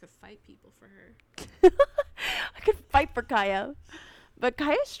 I could fight people for her. I could fight for Kaya. But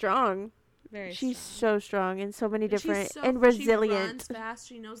Kaya's strong. Very She's strong. so strong in so many different, and resilient. She runs fast.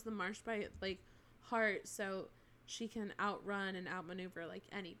 She knows the march by, like, heart, so she can outrun and outmaneuver, like,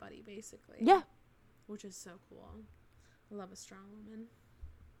 anybody, basically. Yeah. Which is so cool. I love a strong woman.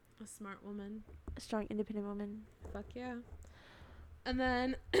 A smart woman. A strong, independent woman. Fuck yeah. And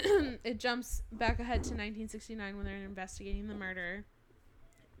then it jumps back ahead to 1969 when they're investigating the murder.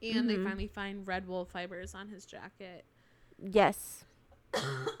 And they finally find red wool fibers on his jacket. Yes.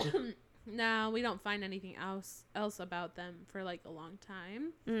 Now, we don't find anything else about them for, like, a long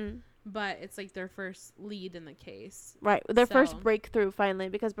time. But it's, like, their first lead in the case. Right. Their first breakthrough, finally.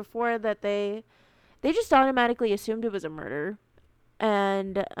 Because before that, they just automatically assumed it was a murder.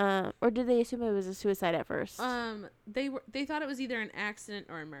 And, or did they assume it was a suicide at first? They thought it was either an accident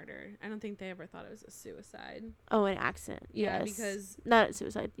or a murder. I don't think they ever thought it was a suicide. Oh, an accident. Yeah, yes. Because not a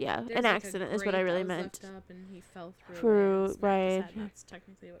suicide. Yeah, an accident is what I really meant. Left up and he fell through right. That's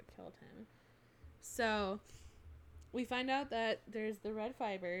technically what killed him. So we find out that there's the red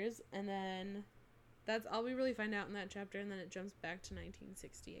fibers, and then that's all we really find out in that chapter. And then it jumps back to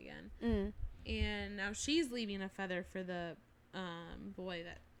 1960 again. And now she's leaving a feather for the boy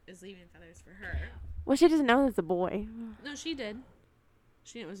that is leaving feathers for her. Well, she doesn't know it's a boy. No, she did.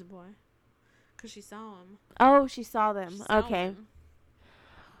 She knew it was a boy because she saw him. Oh, she saw them. Okay. Him.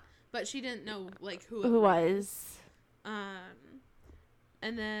 But she didn't know, like, who was.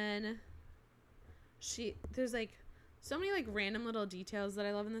 And then there's, like, so many, like, random little details that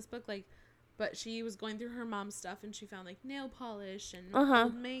I love in this book, like, but she was going through her mom's stuff, and she found, like, nail polish and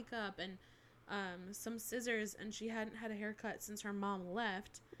old makeup and some scissors, and she hadn't had a haircut since her mom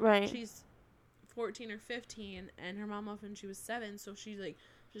left. Right. She's 14 or 15, and her mom left when she was 7, so she, like,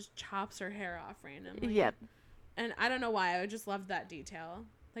 just chops her hair off randomly. Yep. And I don't know why, I just loved that detail.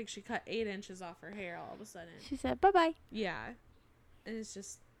 Like, she cut 8 inches off her hair all of a sudden. She said, bye-bye. Yeah. And it's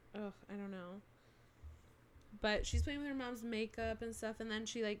just, I don't know. But she's playing with her mom's makeup and stuff, and then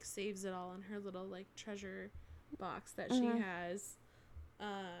she, like, saves it all in her little, like, treasure box that she has.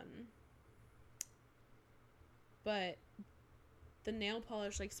 but the nail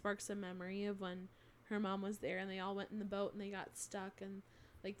polish, like, sparks a memory of when her mom was there and they all went in the boat and they got stuck and,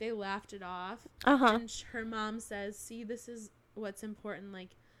 like, they laughed it off. And her mom says, see, this is what's important. Like,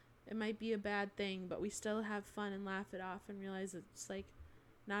 it might be a bad thing, but we still have fun and laugh it off and realize it's, like,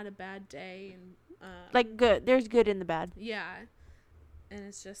 not a bad day. And like, good. There's good in the bad. Yeah. And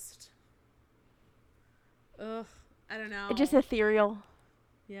it's just, ugh, I don't know. It's just ethereal.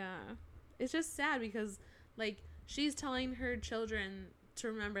 Yeah. It's just sad because, like, she's telling her children to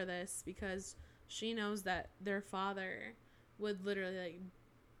remember this because she knows that their father would literally, like,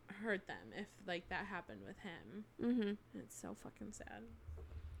 hurt them if, like, that happened with him. Mm-hmm. It's so fucking sad.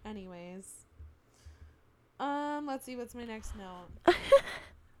 Anyways. Let's see, what's my next note?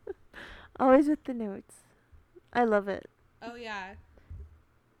 Always with the notes. I love it. Oh, yeah.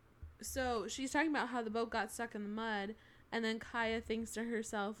 So, she's talking about how the boat got stuck in the mud, and then Kaya thinks to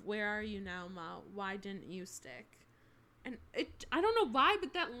herself, where are you now, Ma? Why didn't you stick? And I don't know why,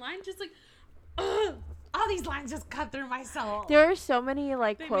 but that line just, like, ugh, all these lines just cut through my soul. There are so many,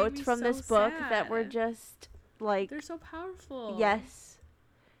 like, They quotes make me from so this book sad. that were just, like... They're so powerful. Yes.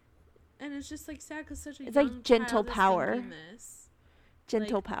 And it's just, like, sad because such a It's young like gentle child is power. thinking this.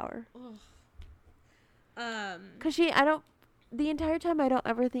 Gentle Like, power. Ugh. Because the entire time I don't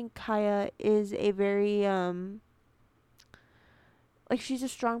ever think Kaya is a very, like, she's a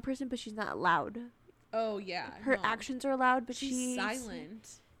strong person, but she's not loud. Oh, yeah. Her actions are loud, but she's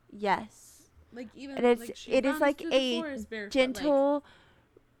silent. Yes. Like, even, and like, she it is runs like through the a forest barefoot, gentle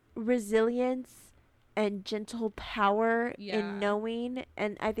resilience and gentle power Yeah. in knowing,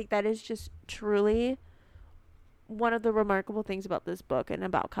 and I think that is just truly one of the remarkable things about this book and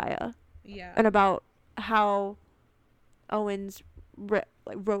about Kaya. Yeah. And about how Owens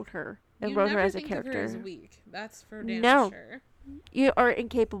wrote her and wrote her as a character. Of her as weak. That's for damn sure. You are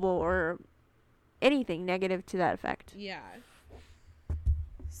incapable or anything negative to that effect. Yeah.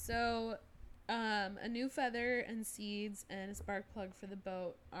 So, a new feather and seeds and a spark plug for the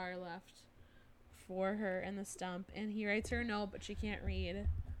boat are left for her in the stump, and he writes her a note, but she can't read.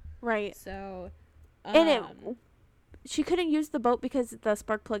 Right. So, and she couldn't use the boat because the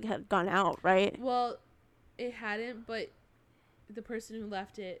spark plug had gone out, right? Well, it hadn't, but the person who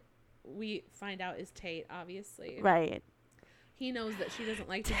left it, we find out, is Tate, obviously. Right. He knows that she doesn't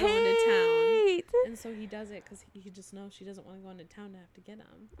like to go into town, and so he does it because he just knows she doesn't want to go into town to have to get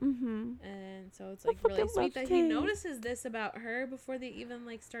him. Mm-hmm. And so it's, like, really sweet that he notices this about her before they even,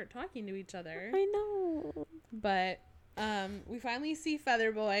 like, start talking to each other. I know. But we finally see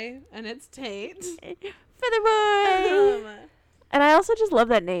Feather Boy, and it's Tate. Feather Boy! And I also just love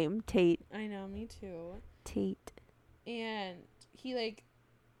that name, Tate. I know, me too. Tate. And he, like,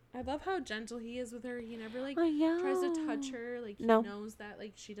 I love how gentle he is with her. He never, like, yeah. tries to touch her. Like, he knows that,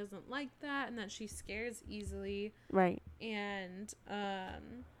 like, she doesn't like that and that she scares easily. Right. And,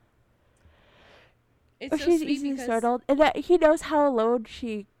 it's so she's sweet easily because startled. And that he knows how alone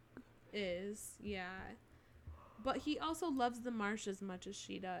she is. Yeah. But he also loves the marsh as much as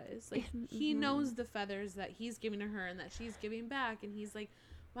she does. Like, he knows the feathers that he's giving to her and that she's giving back. And he's like,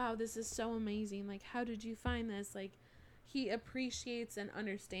 wow, this is so amazing. Like, how did you find this? Like, he appreciates and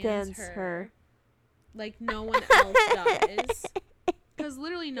understands her like no one else does. Because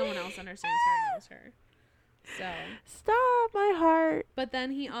literally no one else understands her and knows her. So. Stop, my heart. But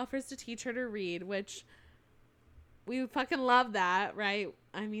then he offers to teach her to read, which we fucking love that, right?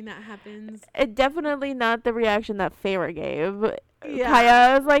 I mean, that happens. It definitely not the reaction that Farrah gave. Yeah.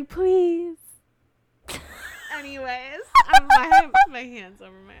 Kaya was like, please. Anyways, I have my hands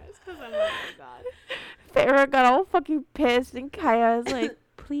over my eyes because I'm like, oh my god. Farrah got all fucking pissed, and Kaya was like,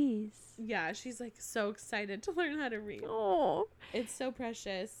 please. Yeah, she's like so excited to learn how to read. Oh, it's so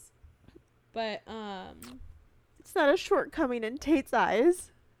precious. But it's not a shortcoming in Tate's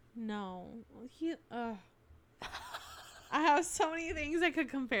eyes. No, I have so many things I could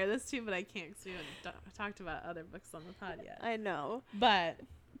compare this to, but I can't because we haven't talked about other books on the pod yet. I know. But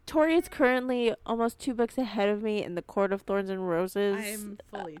Tori is currently almost 2 books ahead of me in the Court of Thorns and Roses. I'm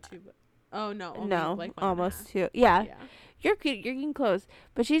fully 2 books. Oh, no. No, like almost 2. Yeah. You're getting close.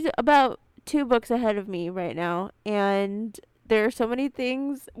 But she's about 2 books ahead of me right now. And there are so many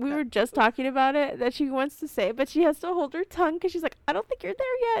things. We were just talking about it that she wants to say, but she has to hold her tongue because she's like, I don't think you're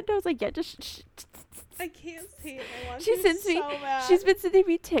there yet. And I was like, yeah, just I can't say it. I want she to sends so me. bad. She's been sending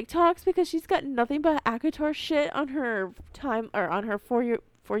me TikToks because she's got nothing but ACOTAR shit on her time or on her for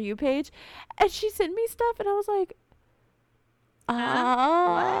you page, and she sent me stuff, and I was like, what? And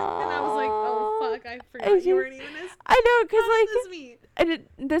I was like, oh fuck, I forgot you weren't even as. I know, because like me.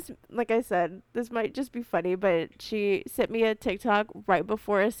 This, like I said, this might just be funny, but she sent me a TikTok right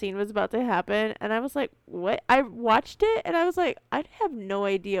before a scene was about to happen, and I was like, "What?" I watched it, and I was like, "I have no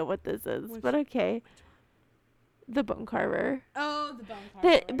idea what this is," but okay. The bone carver. Oh, the bone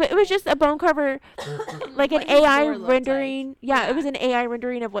carver. But it was just a bone carver, like an AI rendering. Like. Yeah, it was an AI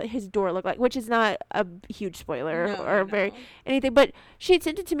rendering of what his door looked like, which is not a huge spoiler very anything. But she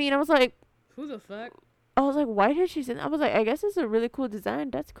sent it to me, and I was like, "Who the fuck?" I was like, "Why did she send?" I was like, "I guess it's a really cool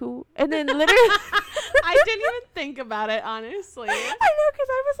design. That's cool." And then literally, I didn't even think about it, honestly. I know, because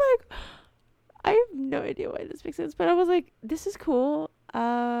I was like, I have no idea why this makes sense, but I was like, "This is cool.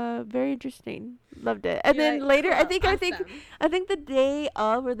 Very interesting. Loved it." And then later, cool, I think the day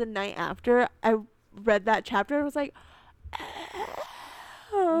of or the night after, I read that chapter and was like,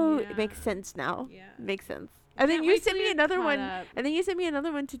 "Oh, it makes sense now. Yeah, makes sense." And then you sent me another one. And then you sent me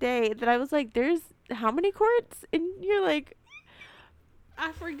another one today that I was like, "There's how many courts?" And you're like,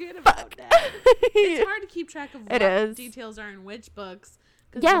 I forget about that. It's hard to keep track of what details are in which books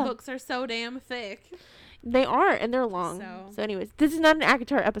because the books are so damn thick. They are, and they're long. So anyways, this is not an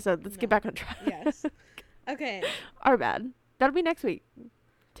ACOTAR episode. Let's get back on track. Yes. Okay. Our bad. That'll be next week.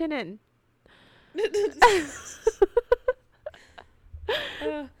 Tune in.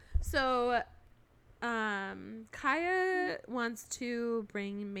 Kaya wants to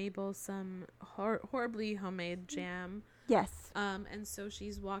bring Mabel some horribly homemade jam. Yes. And so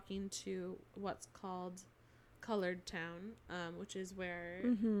she's walking to what's called Colored Town, which is where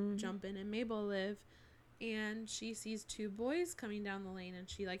Jumpin' and Mabel live. And she sees two boys coming down the lane, and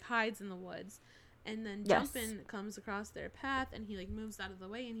she like hides in the woods. And then Jumpin' comes across their path, and he like moves out of the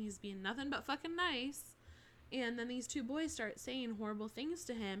way, and he's being nothing but fucking nice. And then these two boys start saying horrible things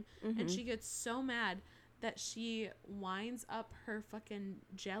to him, and she gets so mad that she winds up her fucking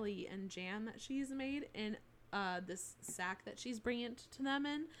jelly and jam that she's made in this sack that she's bringing it to them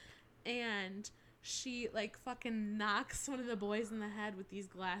in, and she like fucking knocks one of the boys in the head with these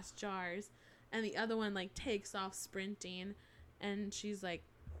glass jars. And the other one, like, takes off sprinting. And she's like,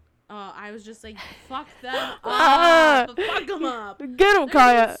 oh, I was just like, fuck them up. Fuck them up. Get them,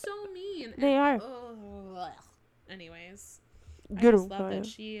 Kaya. So mean. They are. Anyways. Get I just love that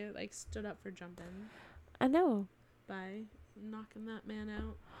she, like, stood up for Jumpin'. I know. By knocking that man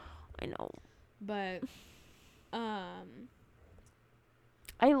out. I know. But, I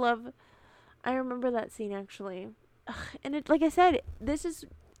remember that scene, actually. And it, like I said,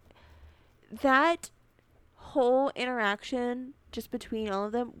 that whole interaction just between all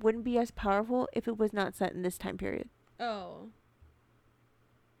of them wouldn't be as powerful if it was not set in this time period. Oh.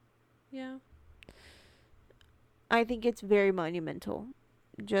 Yeah. I think it's very monumental.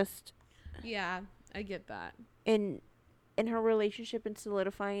 Just. Yeah, I get that. In her relationship and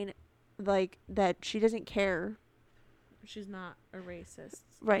solidifying, like, that she doesn't care. She's not a racist.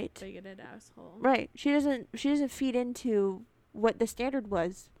 Right. Bigoted asshole. Right. She doesn't feed into what the standard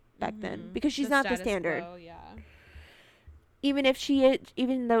was back then, because she's not the standard. Quo, yeah. Even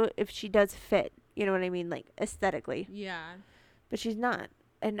though she does fit, you know what I mean, like aesthetically. Yeah. But she's not.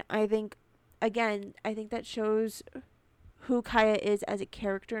 And I think that shows who Kaya is as a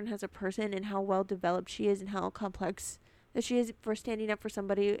character and as a person, and how well developed she is, and how complex that she is for standing up for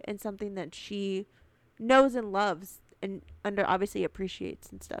somebody and something that she knows and loves and obviously appreciates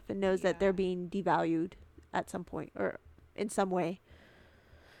and stuff, and knows that they're being devalued at some point or in some way.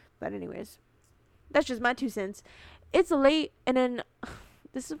 But anyways, that's just my 2 cents. It's late, and then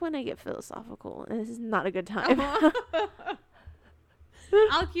this is when I get philosophical, and this is not a good time.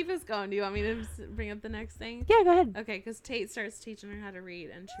 I'll keep us going. Do you want me to bring up the next thing? Yeah, go ahead. Okay, because Tate starts teaching her how to read,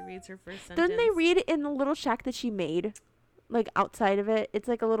 and she reads her first sentence. Doesn't they read in the little shack that she made? Like, outside of it? It's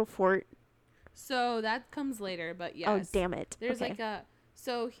like a little fort. So, that comes later, but yes. Oh, damn it. There's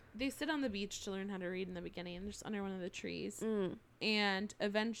so they sit on the beach to learn how to read in the beginning, just under one of the trees. And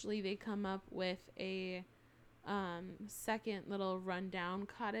eventually they come up with a second little rundown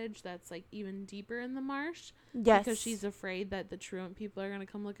cottage that's like even deeper in the marsh. Yes. Because she's afraid that the truant people are going to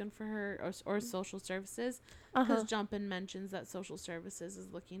come looking for her, or social services. Because Jumpin' mentions that social services is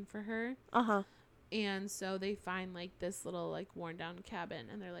looking for her. And so they find like this little like worn down cabin,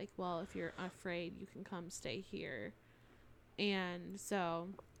 and they're like, well, if you're afraid, you can come stay here. And so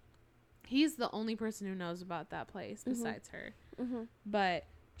he's the only person who knows about that place besides her. But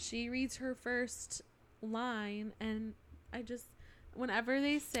she reads her first line, and whenever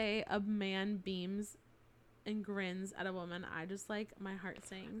they say a man beams and grins at a woman, I just like, my heart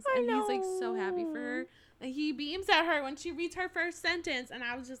sings. And he's like so happy for her. Like, he beams at her when she reads her first sentence, and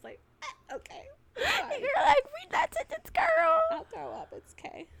I was just like, okay. Fine. You're like, read that sentence, girl. I'll throw up. It's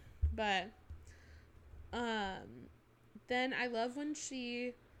okay. But then I love when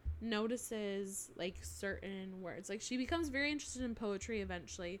she notices like certain words. Like she becomes very interested in poetry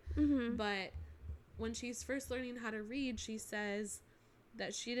eventually, but when she's first learning how to read, she says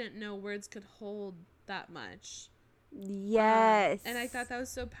that she didn't know words could hold that much. Yes. And I thought that was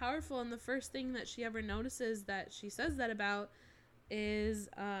so powerful. And the first thing that she ever notices that she says that about is,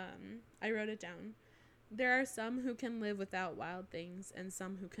 I wrote it down. There are some who can live without wild things and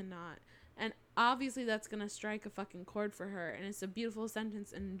some who cannot. And obviously that's going to strike a fucking chord for her. And it's a beautiful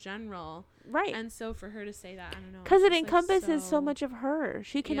sentence in general. Right. And so for her to say that, I don't know. Because it encompasses so much of her.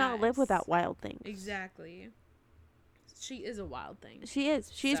 She cannot live without wild things. Exactly. She is a wild thing. She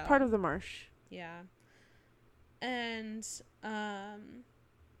is. She is part of the marsh. Yeah. And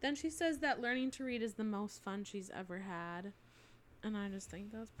then she says that learning to read is the most fun she's ever had. And I just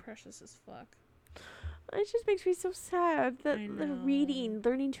think that's precious as fuck. It just makes me so sad that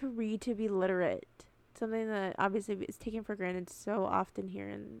learning to read, to be literate, something that obviously is taken for granted so often here,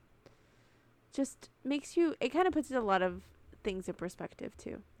 and just makes you, it kind of puts a lot of things in perspective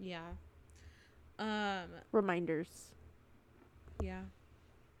too. Yeah. Reminders. Yeah.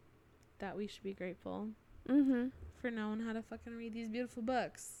 That we should be grateful. For knowing how to fucking read these beautiful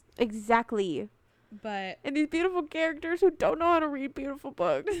books. Exactly. But. And these beautiful characters who don't know how to read beautiful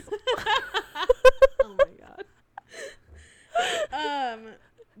books. Oh my god.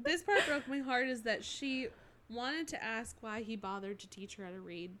 This part broke my heart is that she wanted to ask why he bothered to teach her how to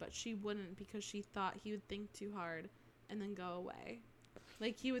read, but she wouldn't because she thought he would think too hard and then go away.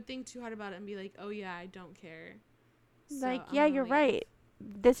 Like, he would think too hard about it and be like, oh yeah, I don't care. So like, yeah, you're right.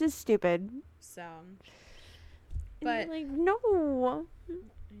 This is stupid. So. But like, no. I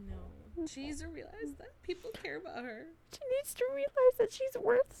know. She needs to realize that people care about her. She needs to realize that she's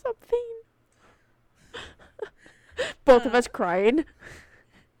worth something. Both of us crying.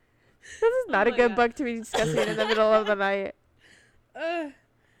 This is not a good book to be discussing in the middle of the night.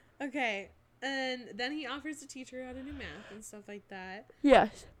 Okay. And then he offers to teach her how to do math and stuff like that.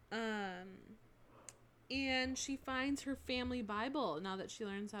 Yes. And she finds her family Bible now that she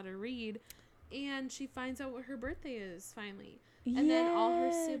learns how to read. And she finds out what her birthday is, finally. And then all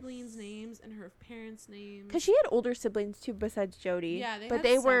her siblings' names and her parents' names. Because she had older siblings, too, besides Jody. Yeah,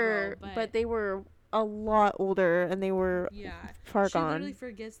 they were a lot older, and they were far gone. She literally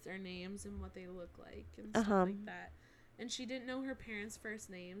forgets their names and what they look like and stuff like that. And she didn't know her parents' first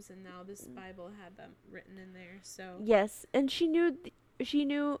names, and now this Bible had them written in there. So yes, and she knew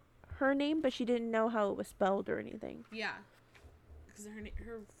her name, but she didn't know how it was spelled or anything. Yeah. Because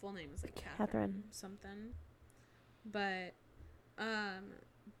her full name is like Catherine something. But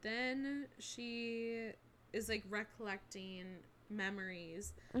then she is like recollecting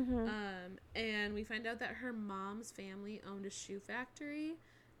memories. And we find out that her mom's family owned a shoe factory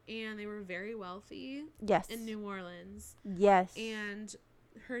and they were very wealthy. Yes. In New Orleans. Yes. And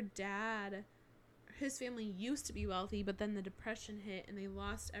her dad, his family used to be wealthy, but then the depression hit and they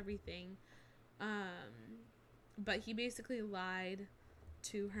lost everything. But he basically lied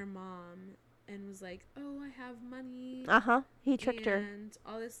to her mom and was like, oh, I have money. He tricked her. And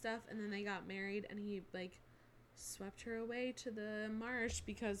all this stuff. And then they got married and he, like, swept her away to the marsh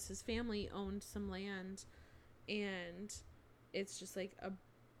because his family owned some land. And it's just, like, a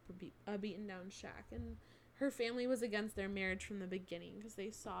beaten down shack. And her family was against their marriage from the beginning because they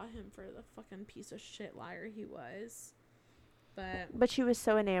saw him for the fucking piece of shit liar he was. But she was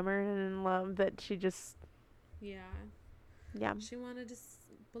so enamored and in love that she just... Yeah. She wanted to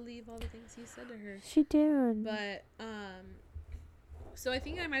believe all the things he said to her. She did. But, so I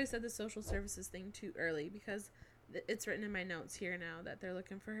think I might have said the social services thing too early because it's written in my notes here now that they're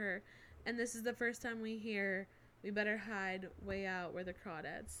looking for her. And this is the first time we hear, we better hide way out where the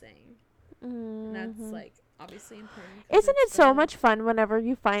crawdads sing. And that's, like, obviously important. Isn't it so much fun whenever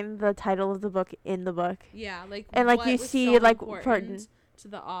you find the title of the book in the book? Yeah, like, and, like, you see, so like, to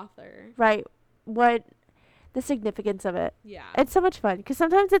the author. Right. What... the significance of it. Yeah. It's so much fun because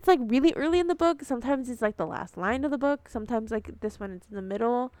sometimes it's like really early in the book. Sometimes it's like the last line of the book. Sometimes like this one it's in the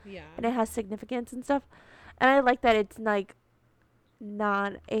middle. Yeah. And it has significance and stuff. And I like that it's like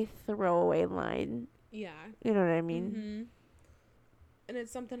not a throwaway line. Yeah. You know what I mean? And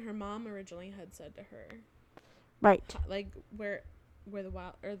it's something her mom originally had said to her. Right. Like where the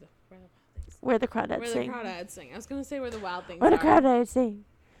wild things. Where the crawdads sing. Where the crawdads sing. I was gonna say where the wild things where are. the crawdads sing.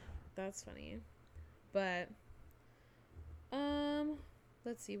 That's funny. But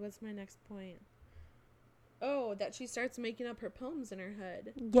let's see, what's my next point? Oh, that she starts making up her poems in her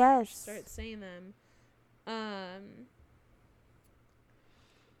head. Yes. She starts saying them.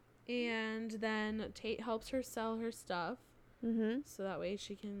 And then Tate helps her sell her stuff. So that way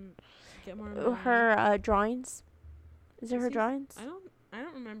she can get more money. Her drawings Is it her drawings? I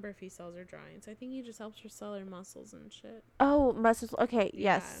don't remember if he sells her drawings. I think he just helps her sell her muscles and shit. Oh, muscles. Okay,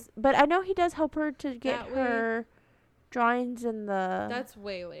 Yeah. yes. But I know he does help her to get That her drawings in the... That's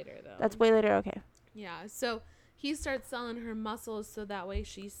way later, though. That's way later, okay. Yeah, so he starts selling her muscles so that way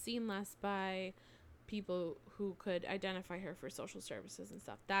she's seen less by people who could identify her for social services and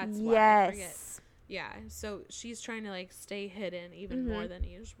stuff. That's why. I forget. Yeah, so she's trying to, like, stay hidden even more than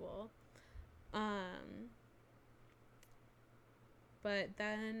usual. But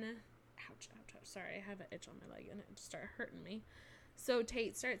then, ouch, sorry, I have an itch on my leg and it just started hurting me. So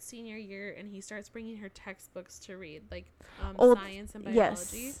Tate starts senior year and he starts bringing her textbooks to read, like science and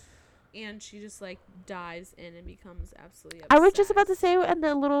biology. Yes. And she just, like, dives in and becomes absolutely obsessed. I was just about to say, in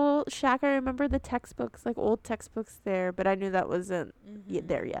the little shack, I remember the textbooks, like old textbooks there, but I knew that wasn't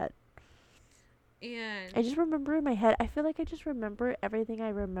there yet. And I just remember in my head, I feel like I just remember everything I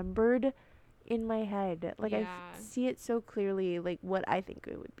remembered in my head. Like, I see it so clearly, like, what I think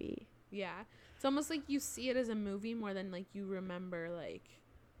it would be. Yeah. It's almost like you see it as a movie more than, like, you remember, like,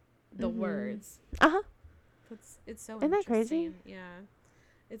 the words. Uh-huh. It's so Isn't that crazy? Yeah.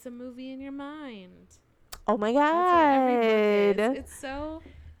 It's a movie in your mind. Oh, my God. That's what every book is. It's so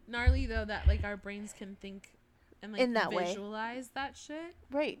gnarly, though, that, like, our brains can think and, like, in that visualize that shit.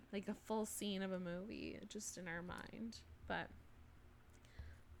 Right. Like a full scene of a movie just in our mind. But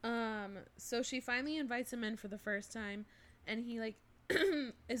so she finally invites him in for the first time and he, like,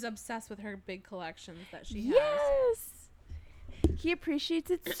 is obsessed with her big collections that she has. Yes. He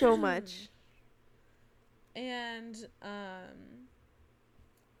appreciates it so much. And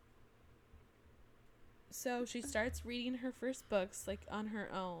so she starts reading her first books, like, on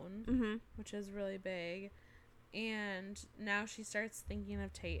her own, which is really big. And now she starts thinking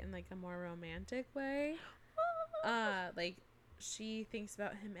of Tate in, like, a more romantic way. Like, she thinks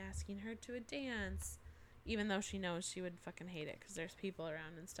about him asking her to a dance, even though she knows she would fucking hate it because there's people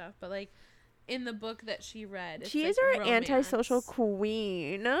around and stuff. But, like, in the book that she read, she is is like our romance. antisocial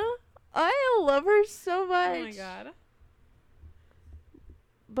queen. I love her so much. Oh my God.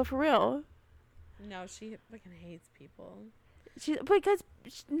 But for real. No, she fucking hates people.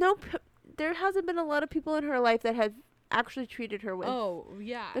 There hasn't been a lot of people in her life that have actually treated her with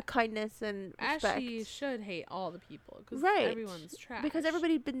the kindness and respect. As she should hate all the people because everyone's trash. Because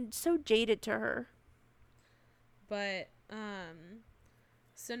everybody's been so jaded to her. But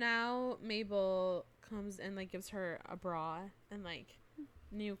so now Mabel comes and, like, gives her a bra and, like,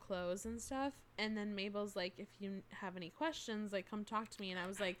 new clothes and stuff. And then Mabel's like, if you have any questions, like, come talk to me. And I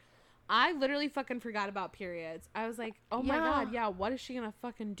was like, I literally fucking forgot about periods. I was like, oh my God, yeah, what is she gonna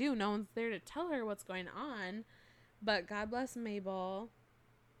fucking do? No one's there to tell her what's going on. But God bless Mabel.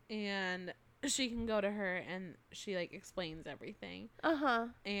 And she can go to her and she, like, explains everything.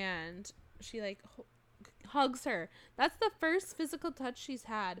 And she, like, hugs her. That's the first physical touch she's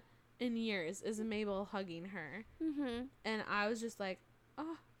had in years, is Mabel hugging her. And I was just like,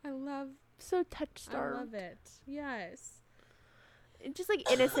 oh, so touch-starved. I love it. Yes. Just,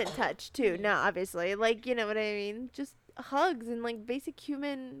 like, innocent touch too. No, obviously, like, you know what I mean, just hugs and, like, basic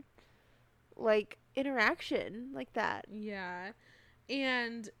human, like, interaction like that. Yeah.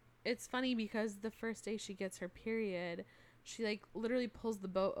 And it's funny because the first day she gets her period, she, like, literally pulls the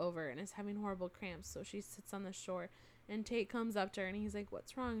boat over and is having horrible cramps, so she sits on the shore and Tate comes up to her and he's like,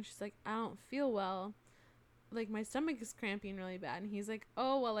 what's wrong? And she's like, I don't feel well, like, my stomach is cramping really bad. And he's like,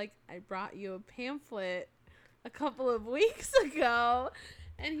 oh, well, like, I brought you a pamphlet a couple of weeks ago.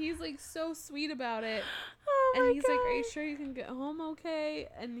 And he's, like, so sweet about it. And he's like, are you sure you can get home okay?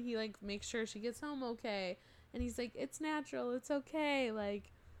 And he, like, makes sure she gets home okay. And he's like, it's natural, it's okay,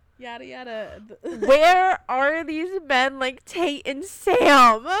 like, yada yada. Where are these men like Tate and Sam?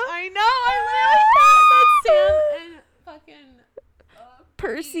 I know, I literally thought that Sam and fucking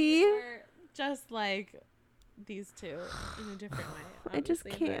Percy are just like these two in a different way. I just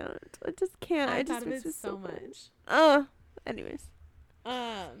can't. I just thought of it so much. Anyways.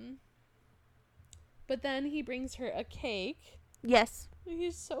 But then he brings her a cake. Yes.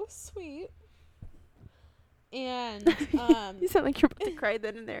 He's so sweet. And you sound like you're about to cry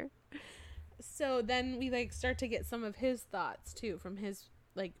then and there. So then we, like, start to get some of his thoughts too from his,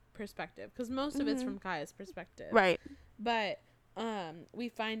 like, perspective, because most of it's from Kaya's perspective, right? But we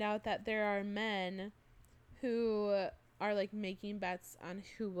find out that there are men who are, like, making bets on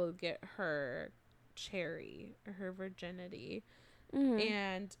who will get her cherry or her virginity.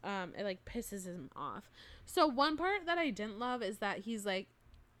 And it, like, pisses him off. So one part that I didn't love is that he's like,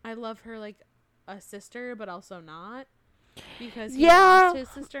 I love her like a sister, but also not, because he lost his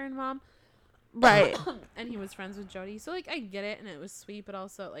sister and mom, right? And he was friends with Jody, so, like, I get it, and it was sweet, but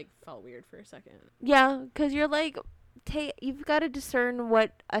also it, like, felt weird for a second. Yeah, because you're like, Tate, you've got to discern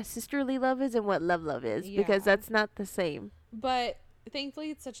what a sisterly love is and what love is, because Yeah. that's not the same. But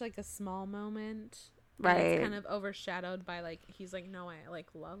thankfully, it's such like a small moment, and Right. it's kind of overshadowed by like he's like, no, I like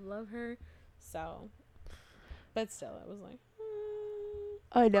love her, so. But still, it was like.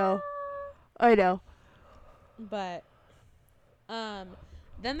 I know. But,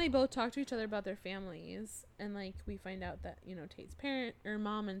 then they both talk to each other about their families, and like we find out that, you know, Tate's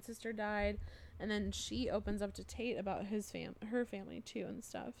mom and sister died, and then she opens up to Tate about her family too and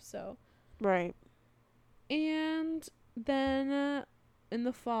stuff. So. Right. And then in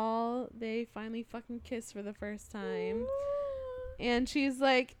the fall, they finally fucking kiss for the first time. And she's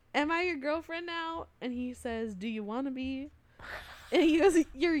like, am I your girlfriend now? And he says, do you want to be? And he goes,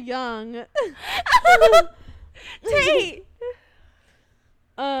 you're young. Tate!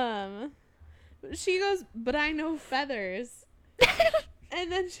 She goes, but I know feathers. And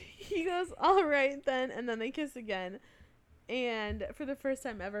then he goes, all right then. And then they kiss again. And for the first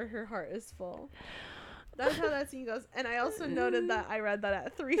time ever, her heart is full. That's how that scene goes. And I also noted that I read that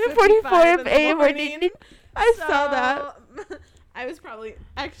at 3:45 in the morning. I saw that. I was probably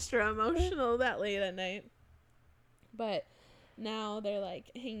extra emotional that late at night. But now they're like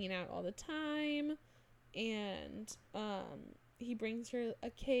hanging out all the time. And he brings her a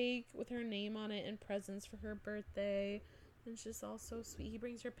cake with her name on it and presents for her birthday. And it's just all so sweet. He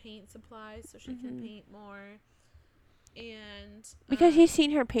brings her paint supplies so she can paint more. And because he's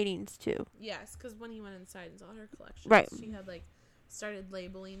seen her paintings too. Yes, because when he went inside and saw her collection, right, she had like started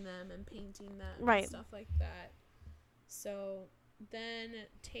labeling them and painting them, right, and stuff like that. So then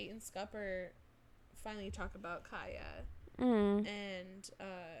Tate and Scupper finally talk about Kaya, and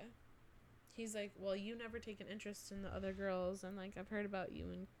he's like, well, you never take an interest in the other girls, and like I've heard about you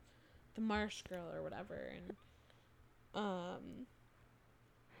and the Marsh girl or whatever. And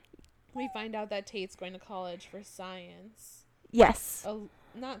we find out that Tate's going to college for science. Yes.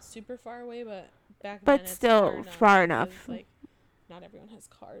 Not super far away, but back then but it's still far enough. Like, not everyone has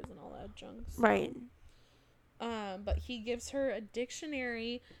cars and all that junk. So. Right. But he gives her a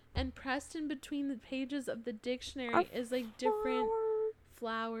dictionary, and pressed in between the pages of the dictionary is like different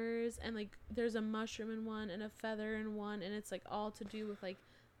flowers, and like there's a mushroom in one and a feather in one, and it's like all to do with like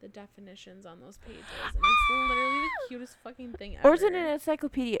the definitions on those pages, and it's literally the cutest fucking thing ever. Or is it an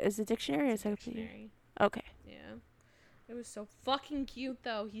encyclopedia? Is it dictionary or encyclopedia? Dictionary. Okay. Yeah. It was so fucking cute,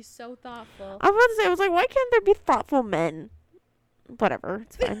 though. He's so thoughtful. I was about to say, I was like, why can't there be thoughtful men? Whatever,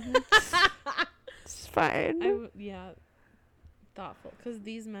 it's fine. It's fine. Yeah, thoughtful, because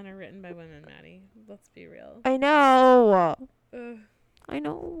these men are written by women, Maddie. Let's be real. I know. Ugh. I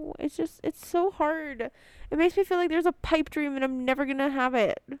know. It's so hard. It makes me feel like there's a pipe dream and I'm never gonna have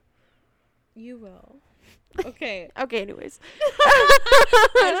it. You will. Okay. Okay, anyways. I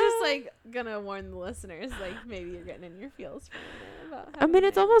was just like gonna warn the listeners, like maybe you're getting in your feels for a minute about I mean,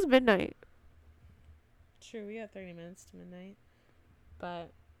 it's almost midnight. True, we got 30 minutes to midnight.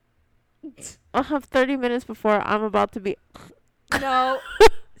 But I'll have 30 minutes before I'm about to be. No.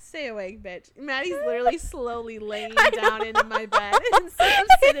 Stay awake, bitch. Maddie's literally slowly laying down into my bed instead of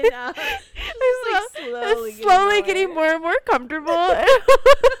sitting up. She's slowly getting more and more comfortable. I'm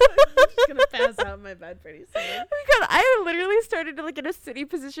just gonna pass out in my bed pretty soon. Because I literally started like in a sitting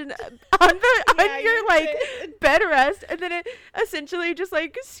position on your like bed rest, and then it essentially just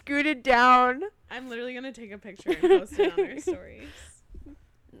like scooted down. I'm literally gonna take a picture and post it on our stories.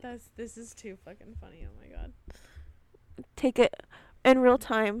 This is too fucking funny. Oh my god. Take it in real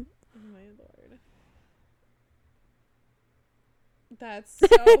time. Oh my lord. That's so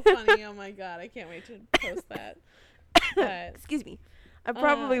funny. Oh my god. I can't wait to post that. But, excuse me. I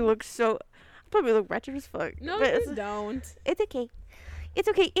probably look wretched as fuck. No, but you don't. It's okay. It's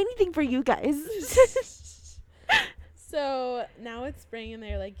okay. Anything for you guys. So now it's spring and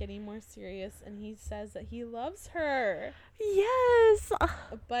they're like getting more serious, and he says that he loves her. Yes.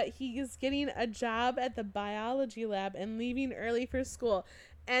 But he is getting a job at the biology lab and leaving early for school.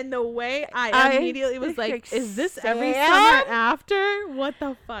 And the way I immediately was like, is this every summer after? What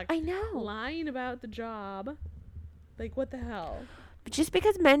the fuck? I know. Lying about the job. Like, what the hell? Just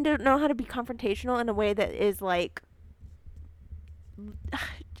because men don't know how to be confrontational in a way that is like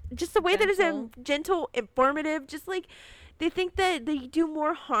just the way that is gentle, informative, just like they think that they do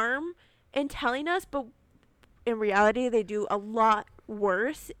more harm in telling us, but in reality they do a lot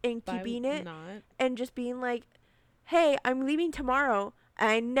worse in keeping it and just being like, hey, I'm leaving tomorrow and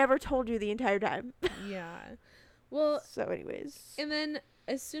I never told you the entire time. Yeah. Well, so anyways, and then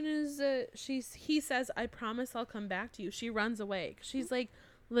as soon as he says, I promise I'll come back to you, she runs away. She's like,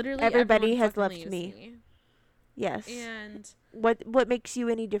 literally everybody has left me. Yes. And what makes you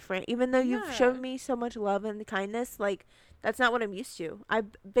any different? Even though you've Yeah. shown me so much love and kindness, like, that's not what I'm used to.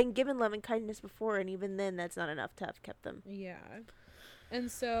 I've been given love and kindness before, and even then, that's not enough to have kept them. yeah. And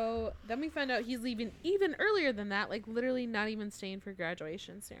so then we find out he's leaving even earlier than that, like literally not even staying for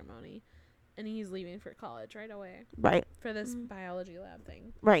graduation ceremony. And he's leaving for college right away. Right. For this biology lab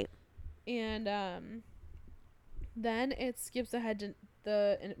thing. Right. And then it skips ahead to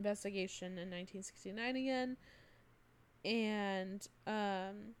the investigation in 1969 again. And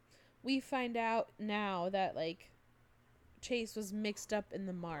we find out now that, like, Chase was mixed up in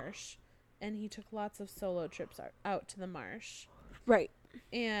the marsh. And he took lots of solo trips out to the marsh. Right.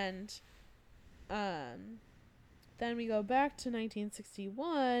 And then we go back to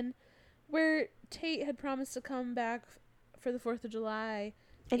 1961, where Tate had promised to come back for the 4th of July.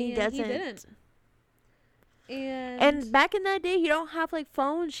 And he doesn't. He didn't. And back in that day, you don't have, like,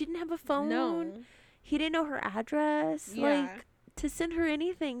 phones. She didn't have a phone. No. He didn't know her address. Yeah. Like, to send her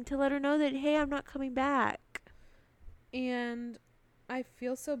anything, to let her know that, hey, I'm not coming back. And I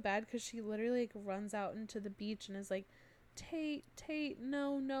feel so bad because she literally, like, runs out into the beach and is like, Tate,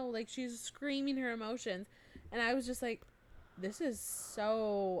 no. Like, she's screaming her emotions. And I was just like, this is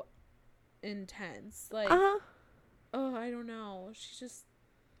so intense. Like, oh, I don't know. She's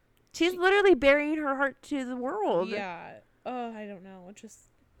literally burying her heart to the world. Yeah. Oh, I don't know. It just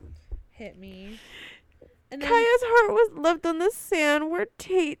hit me. And then Kaya's heart was left on the sand where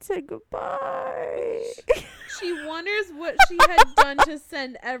Tate said goodbye. she wonders what she had done to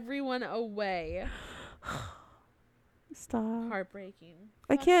send everyone away. Stop. Heartbreaking.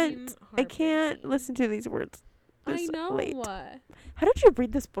 I can't listen to these words this I know. late. How did you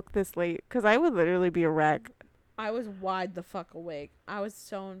read this book this late? Because I would literally be a wreck. I was wide the fuck awake. I was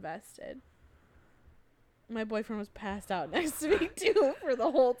so invested. My boyfriend was passed out next to me too for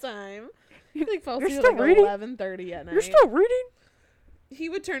the whole time. He like fell asleep at like 11:30 at night. You're still reading? He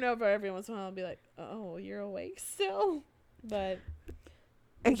would turn over every once in a while and be like, "Oh, you're awake still?" But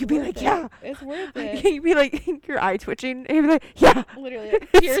and you'd be like, "Yeah, it's worth it." You'd be like, your eye twitching, and you'd be like, "Yeah." Literally,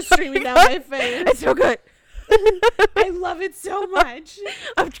 like, tears streaming down my face. It's so good. I love it so much.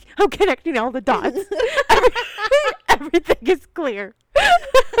 I'm connecting all the dots. Everything is clear.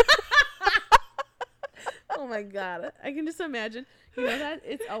 Oh my god, I can just imagine. You know that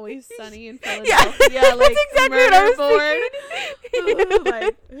It's Always Sunny in Philadelphia. Yeah, like that's exactly what I was thinking.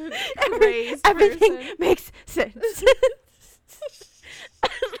 Like, everything makes sense.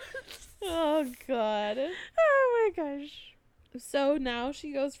 Oh god. Oh my gosh. So now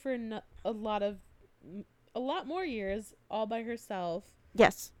she goes for a lot more years all by herself.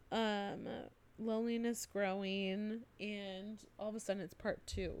 Yes. Loneliness growing, and all of a sudden it's part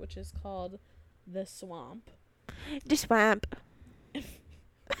 2, which is called The Swamp. The Swamp.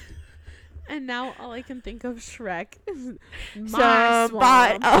 And now all I can think of Shrek is my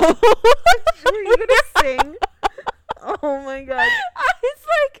swamp. Oh. Were you gonna sing? Oh my god. It's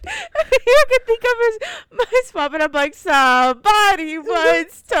like, I can think of as my swamp, and I'm like, somebody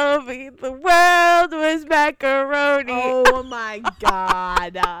once told me the world was macaroni. Oh my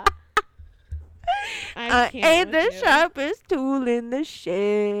god. And the sharpest tool in the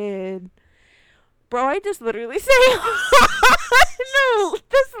shed. Bro, I just literally sang no,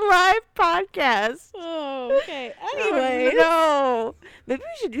 this live podcast. Oh, okay. Anyway. No. Maybe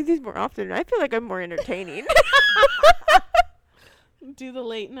we should do these more often. I feel like I'm more entertaining. Do the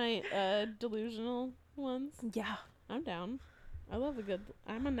late night delusional ones. Yeah. I'm down. I'm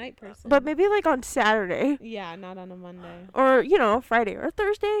a night person. But maybe like on Saturday. Yeah, not on a Monday. Or, Friday or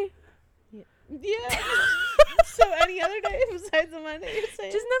Thursday. Yeah. So any other day besides a Monday, you're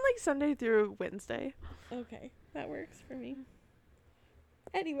saying? Just not like Sunday through Wednesday. Okay, that works for me.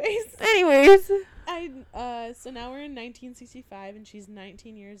 Anyways. So now we're in 1965 and she's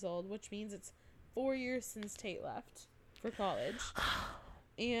 19 years old, which means it's 4 years since Tate left for college.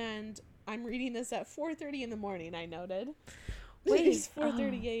 And I'm reading this at 4:30 in the morning, I noted. Wait, it's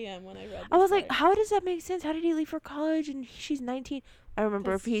 4:30 a.m. when I read this. I was like, how does that make sense? How did he leave for college and she's 19? I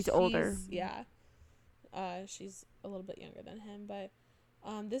remember if he's older. Yeah. She's a little bit younger than him, but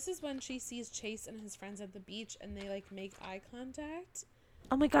this is when she sees Chase and his friends at the beach and they like make eye contact.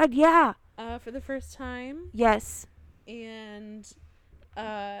 Oh my god, yeah. For the first time. Yes. And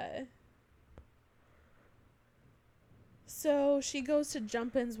so she goes to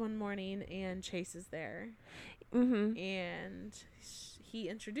Jump-Ins one morning and Chase is there. Mm-hmm. And he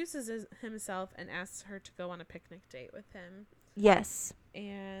introduces himself and asks her to go on a picnic date with him. Yes.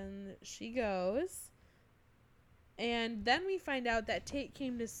 And she goes. And then we find out that Tate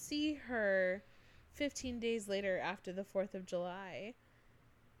came to see her 15 days later after the 4th of July.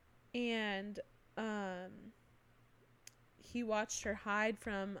 And he watched her hide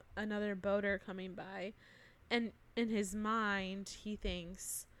from another boater coming by, and in his mind he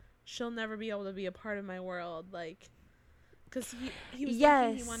thinks she'll never be able to be a part of my world, like, because he was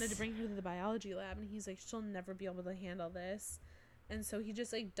thinking he wanted to bring her to the biology lab, and he's like, she'll never be able to handle this. And so he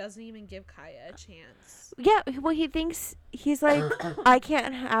just, like, doesn't even give Kaya a chance. Yeah, well, he thinks, he's like, I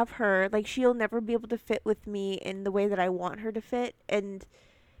can't have her. Like, she'll never be able to fit with me in the way that I want her to fit. And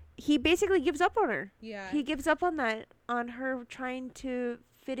he basically gives up on her. Yeah. He gives up on that, on her trying to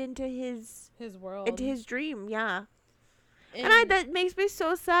fit into his world. into his dream, yeah. And that makes me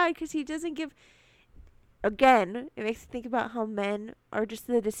so sad, because he doesn't give... Again, it makes me think about how men are just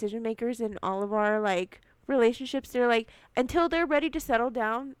the decision makers in all of our, like... relationships. They're like, until they're ready to settle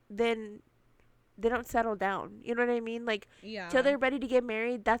down, then they don't settle down, you know what I mean? Like, yeah, till they're ready to get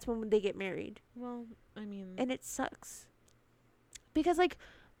married, that's when they get married. Well, I mean, and it sucks, because like,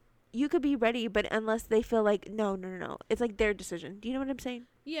 you could be ready, but unless they feel like no, it's like their decision. Do you know what I'm saying?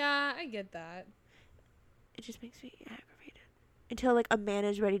 Yeah, I get that. It just makes me aggravated. Until like a man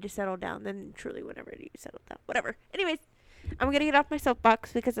is ready to settle down, then truly whenever you settle down, whatever. Anyways, I'm gonna get off my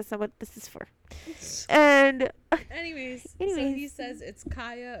soapbox, because that's not what this is for. And anyways, so he says it's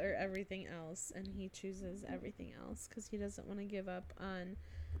Kaya or everything else, and he chooses everything else because he doesn't want to give up on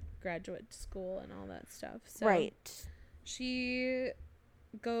graduate school and all that stuff. So right. She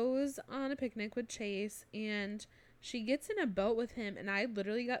goes on a picnic with Chase, and she gets in a boat with him, and I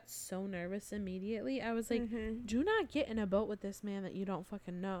literally got so nervous immediately. I was like, do not get in a boat with this man that you don't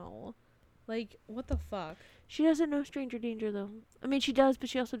fucking know. Like, what the fuck? She doesn't know stranger danger, though. I mean, she does, but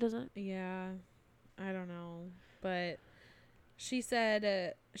she also doesn't. Yeah. I don't know. But she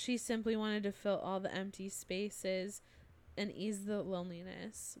said she simply wanted to fill all the empty spaces and ease the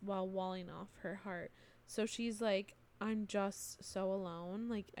loneliness while walling off her heart. So she's like, I'm just so alone.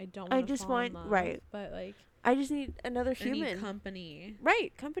 Like, I don't want to fall in love. Right. But, like... I just need another human. I need company.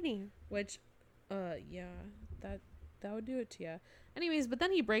 Right. Company. Which, yeah. That would do it to you. Anyways, but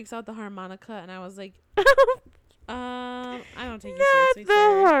then he breaks out the harmonica, and I was like, I don't take you seriously, sir.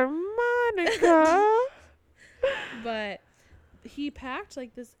 The harmonica. But he packed,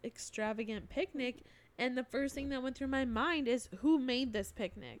 like, this extravagant picnic, and the first thing that went through my mind is, who made this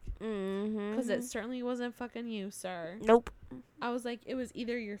picnic? Because it certainly wasn't fucking you, sir. Nope. I was like, it was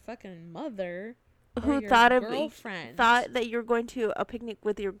either your fucking mother... who thought that you were going to a picnic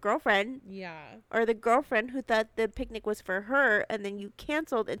with your girlfriend. Yeah. Or the girlfriend who thought the picnic was for her, and then you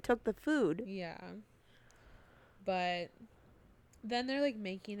canceled and took the food. Yeah. But then they're, like,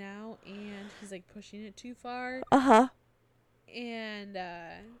 making out, and he's, like, pushing it too far. Uh-huh. And,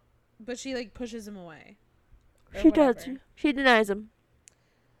 but she, like, pushes him away. She does. She denies him.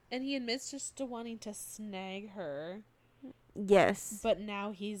 And he admits just to wanting to snag her. Yes. But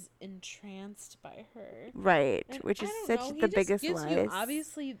now he's entranced by her. Right. And which is such the biggest lies. You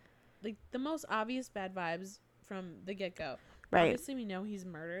obviously, like, the most obvious bad vibes from the get-go. Right. Obviously, we know he's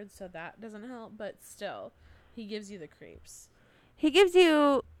murdered, so that doesn't help. But still, he gives you the creeps. He gives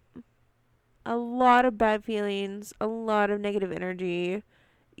you a lot of bad feelings, a lot of negative energy.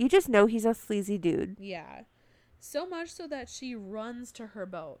 You just know he's a sleazy dude. Yeah. So much so that she runs to her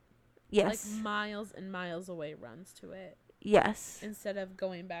boat. Yes. Like, miles and miles away runs to it. Yes. Instead of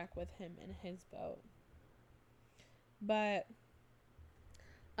going back with him in his boat. But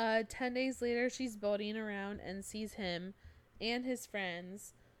 10 days later, she's boating around and sees him and his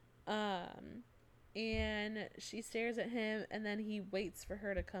friends. And she stares at him, and then he waits for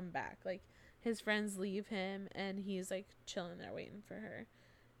her to come back. Like, his friends leave him, and he's, like, chilling there waiting for her.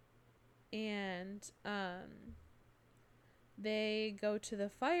 And they go to the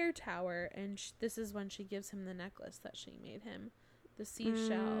fire tower, and this is when she gives him the necklace that she made him. The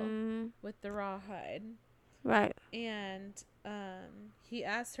seashell with the rawhide. Right. And he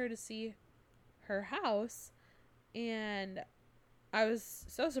asked her to see her house, and I was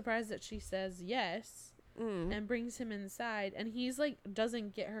so surprised that she says yes and brings him inside, and he's like,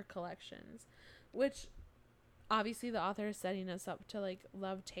 doesn't get her collections, which obviously the author is setting us up to, like,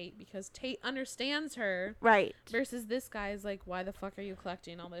 love Tate because Tate understands her. Right. Versus this guy is like, why the fuck are you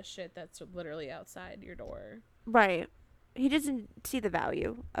collecting all this shit that's literally outside your door? Right. He doesn't see the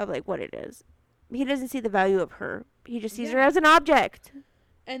value of, like, what it is. He doesn't see the value of her. He just sees her as an object.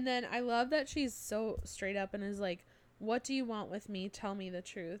 And then I love that she's so straight up and is like, what do you want with me? Tell me the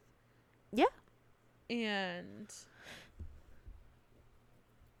truth. Yeah. And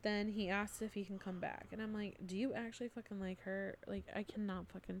then he asks if he can come back. And I'm like, do you actually fucking like her? Like, I cannot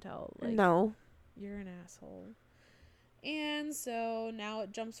fucking tell. Like, no. You're an asshole. And so now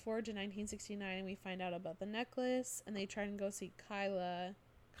it jumps forward to 1969, and we find out about the necklace, and they try and go see Kaya.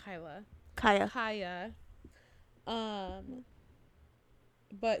 But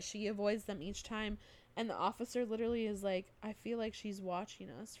she avoids them each time. And the officer literally is like, I feel like she's watching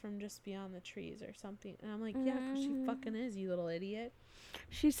us from just beyond the trees or something. And I'm like, yeah, because she fucking is, you little idiot.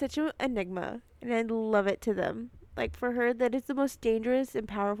 She's such an enigma, and I love it to them. Like, for her, that is the most dangerous and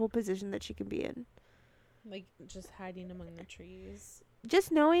powerful position that she can be in. Like, just hiding among the trees.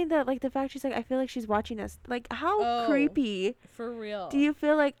 Just knowing that, like, the fact she's like, I feel like she's watching us. Like, how creepy. For real. Do you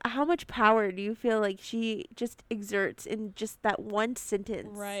feel like, how much power do you feel like she just exerts in just that one sentence?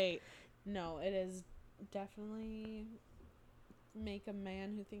 Right. No, it is definitely make a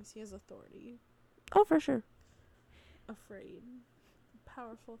man who thinks he has authority Oh, for sure. afraid.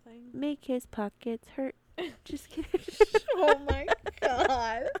 Powerful thing. Make his pockets hurt. Just kidding. Oh my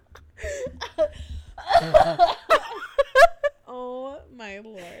god. Oh my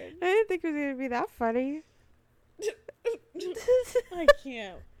lord. I didn't think it was going to be that funny. I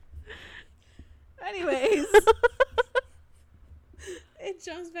can't. Anyways. It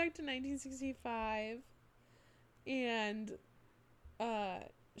jumps back to 1965. And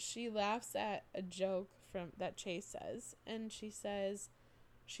she laughs at a joke from that Chase says. And she says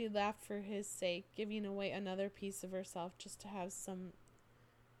she laughed for his sake, giving away another piece of herself just to have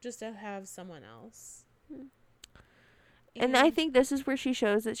someone else. And I think this is where she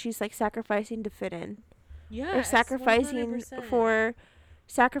shows that she's like sacrificing to fit in. Yeah. Or sacrificing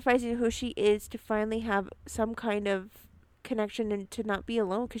sacrificing who she is to finally have some kind of connection and to not be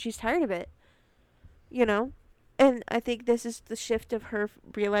alone because she's tired of it. You know? And I think this is the shift of her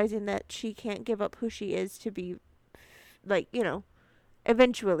realizing that she can't give up who she is to be, like, you know,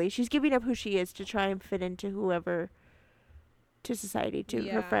 eventually. She's giving up who she is to try and fit into whoever, to society, to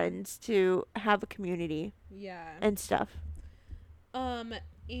her friends, to have a community. Yeah. And stuff.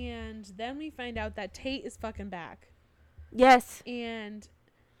 And then we find out that Tate is fucking back. Yes. And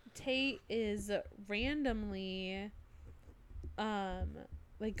Tate is randomly,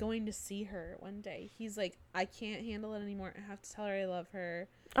 like going to see her one day. He's like, I can't handle it anymore. I have to tell her I love her.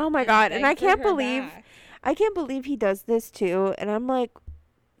 Oh my god. And I can't believe he does this too. And I'm like,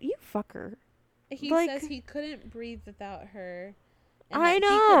 you fucker. He like, says he couldn't breathe without her. And I know.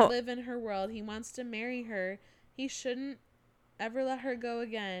 He could live in her world. He wants to marry her. He shouldn't ever let her go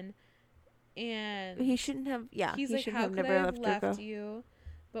again. And he shouldn't have. Yeah. He's like, how could I have left you?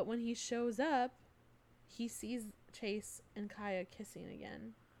 But when he shows up, he sees Chase and Kaya kissing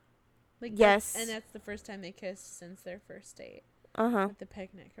again. Like, yes. And that's the first time they kissed since their first date. At the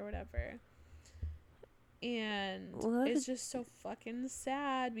picnic or whatever. And it's just so fucking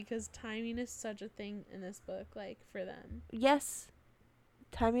sad because timing is such a thing in this book, like, for them. Yes.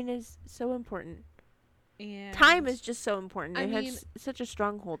 Timing is so important. And time is just so important. It has such a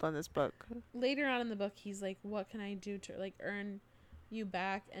stronghold on this book. Later on in the book, he's like, what can I do to, like, earn you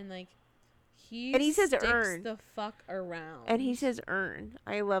back? And, like, he says earn the fuck around. And he says earn.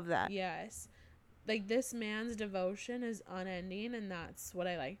 I love that. Yes. Like, this man's devotion is unending, and that's what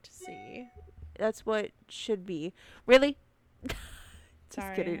I like to see. That's what should be. Really?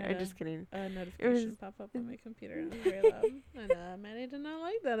 Sorry, kidding. I'm just kidding. A notification pop up on my computer, and it was very loud. And Maddie did not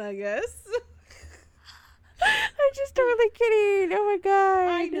like that, I guess. I'm just totally kidding. Oh my god.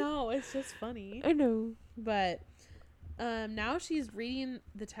 I know. It's just funny. I know. But now she's reading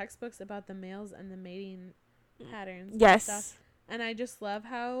the textbooks about the males and the mating patterns. Yes. And stuff. And I just love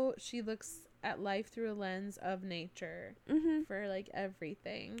how she looks at life through a lens of nature for, like,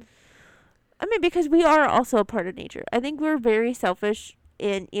 everything. I mean, because we are also a part of nature. I think we're very selfish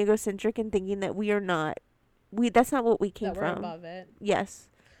and egocentric in thinking that we are not. That's not what we came from. We're above it. Yes.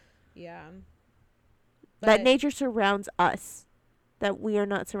 Yeah. That nature surrounds us. That we are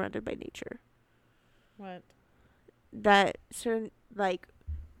not surrounded by nature. What? That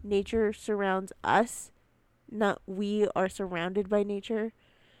nature surrounds us. Not we are surrounded by nature.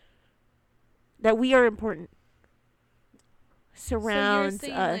 That we are important. Surrounds so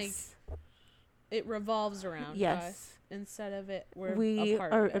you're saying, us. Like, it revolves around us instead of we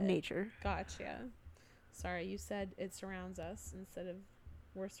are of nature. Gotcha. Sorry, you said it surrounds us instead of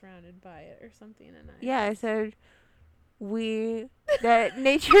we're surrounded by it or something. And I said that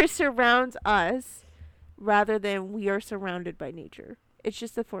nature surrounds us rather than we are surrounded by nature. It's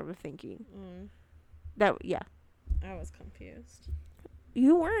just a form of thinking. I was confused.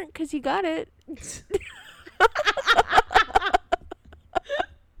 You weren't, because you got it.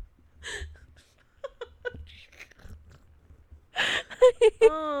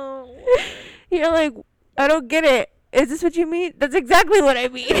 Oh. You're like, I don't get it. Is this what you mean? That's exactly what I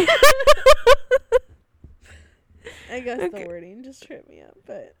mean. I guess the wording just tripped me up.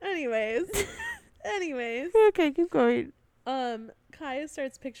 But anyways. Okay, keep going. Kaya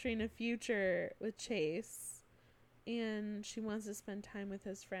starts picturing a future with Chase. and she wants to spend time with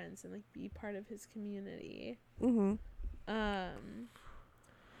his friends and like be part of his community.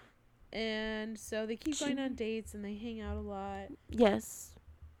 And so they keep going on dates and they hang out a lot. Yes.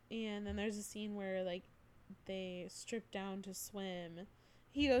 And then there's a scene where like they strip down to swim.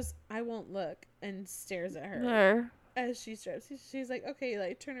 He goes, "I won't look," and stares at her as she strips. She's like, "Okay,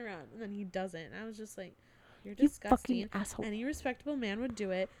 like turn around," and then he doesn't. I was just like, "You're disgusting." You fucking asshole. Any respectable man would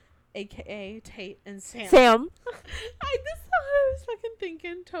do it, aka Tate and Sam. That's what I was fucking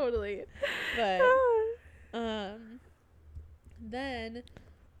thinking, totally. But then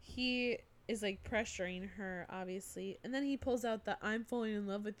he is like pressuring her, obviously, and then he pulls out the "I'm falling in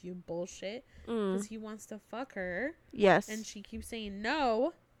love with you" bullshit because he wants to fuck her. Yes. And she keeps saying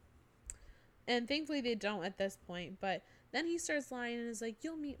no, and thankfully they don't at this point. But then he starts lying and is like,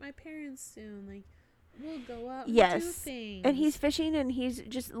 "You'll meet my parents soon, like we'll go out and do things." And he's fishing and he's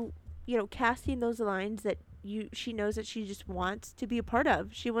just, you know, casting those lines that she knows that she just wants to be a part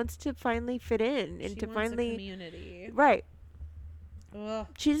of. She wants to finally fit in and she to wants finally a community. Right. Ugh.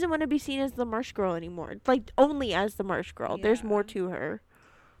 She doesn't want to be seen as the Marsh girl anymore. Like, only as the Marsh girl. Yeah. There's more to her.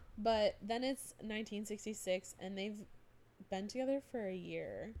 But then it's 1966, and they've been together for a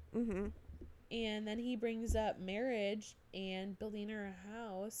year. And then he brings up marriage and building her a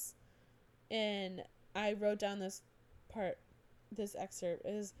house. And I wrote down this excerpt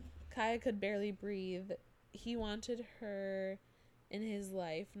is, Kaya could barely breathe. He wanted her in his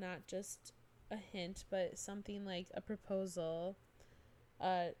life, not just a hint, but something like a proposal.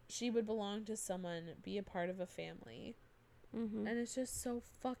 She would belong to someone, be a part of a family. And it's just so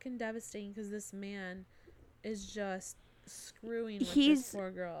fucking devastating because this man is just screwing with this poor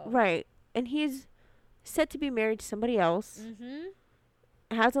girl. Right. And he's set to be married to somebody else.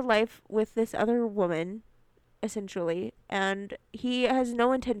 Has a life with this other woman, essentially. And he has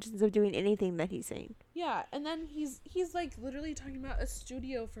no intentions of doing anything that he's saying. Yeah. And then he's like literally talking about a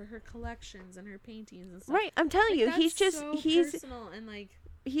studio for her collections and her paintings and stuff. Right. I'm telling you, he's just so personal and like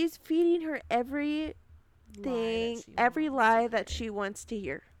he's feeding her every lie that she wants to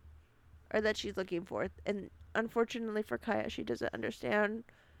hear or that she's looking for. And unfortunately for Kaya, she doesn't understand.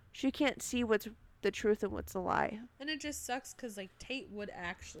 She can't see what's the truth and what's a lie. And it just sucks because like Tate would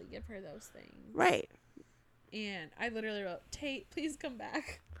actually give her those things. Right. And I literally wrote, "Tate, please come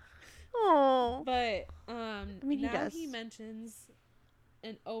back." Oh. But now does. he mentions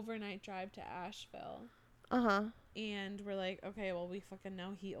an overnight drive to Asheville. And we're like, okay, well, we fucking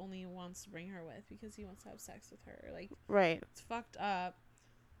know he only wants to bring her with because he wants to have sex with her. Like, right. It's fucked up.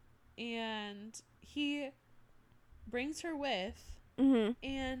 And he brings her with.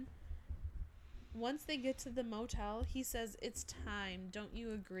 And once they get to the motel, he says, "It's time. Don't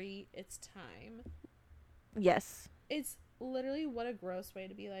you agree? It's time." Yes. It's literally what a gross way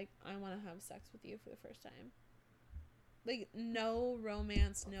to be like, "I want to have sex with you for the first time." Like, no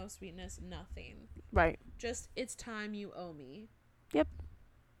romance, no sweetness, nothing. Right. Just, "It's time, you owe me." Yep.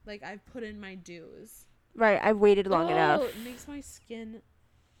 Like, I've put in my dues. Right, I've waited long enough. It makes my skin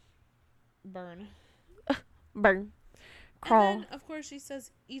burn. Burn. Crawl. And then, of course, she says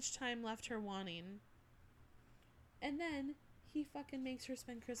each time left her wanting. And then he fucking makes her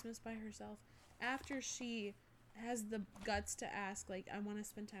spend Christmas by herself after she has the guts to ask, like, "I want to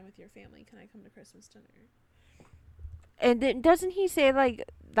spend time with your family. Can I come to Christmas dinner?" And then doesn't he say, like,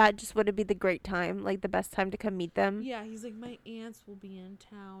 that just would be the great time, like, the best time to come meet them? Yeah, he's like, "My aunts will be in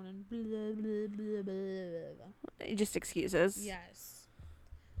town," and blah, blah, blah, blah, blah. Just excuses. Yes.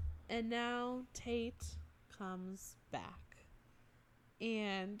 And now Tate comes back.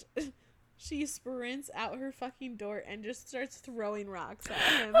 And she sprints out her fucking door and just starts throwing rocks at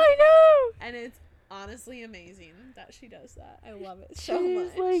him. I know! And it's honestly amazing that she does that. I love it so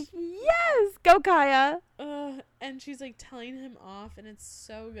much. She's like, yes! Go, Kaya! And she's like telling him off, and it's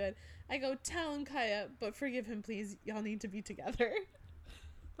so good. I go, "Tell him, Kaya, but forgive him, please. Y'all need to be together."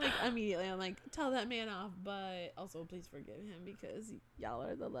 Like, immediately, I'm like, "Tell that man off, but also please forgive him because y'all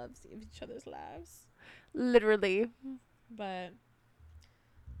are the loves of each other's lives." Literally. But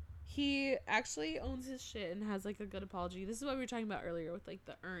he actually owns his shit and has, like, a good apology. This is what we were talking about earlier with, like,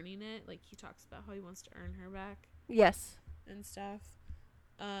 the earning it. Like, he talks about how he wants to earn her back. Yes. And stuff.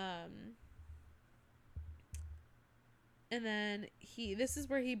 And then this is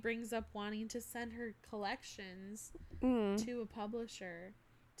where he brings up wanting to send her collections to a publisher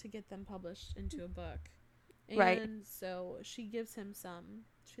to get them published into a book. And right. So she gives him some.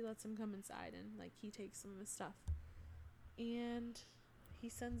 She lets him come inside and, like, he takes some of his stuff. And he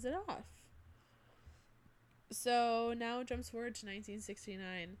sends it off. So now it jumps forward to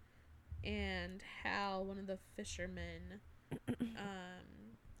 1969. And Hal, one of the fishermen,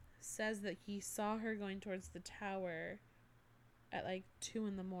 says that he saw her going towards the tower at like 2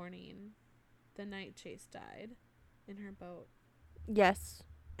 a.m. the night Chase died in her boat. Yes.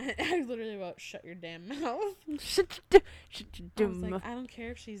 I literally wrote, "Shut your damn mouth." Shut I was like, I don't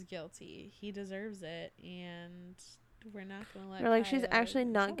care if she's guilty. He deserves it, and we're not gonna let. You're like, she's Kaya actually get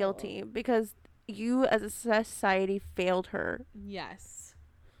in not trouble. guilty because you as a society failed her. Yes.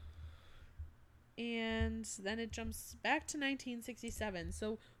 And then it jumps back to 1967.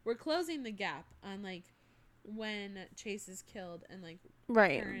 So we're closing the gap on like when Chase is killed and like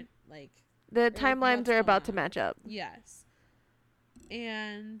Right. current like the like, timelines what's are going about to on. match up. Yes.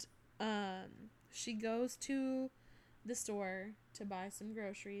 And she goes to the store to buy some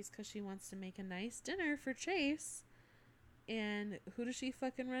groceries because she wants to make a nice dinner for Chase. And who does she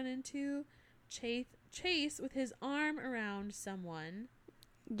fucking run into? Chase with his arm around someone.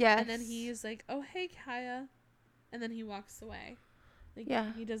 Yes. And then he's like, "Oh, hey, Kaya." And then he walks away. Like,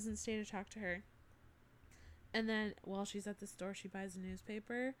 yeah. He doesn't stay to talk to her. And then while she's at the store, she buys a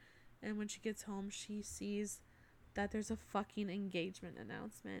newspaper. And when she gets home, she sees that there's a fucking engagement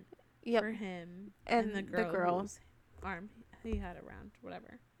announcement for him and the girl whose arm he had around,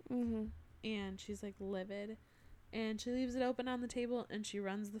 whatever. Mm-hmm. And she's like livid. And she leaves it open on the table and she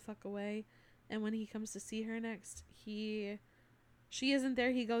runs the fuck away. And when he comes to see her next, she isn't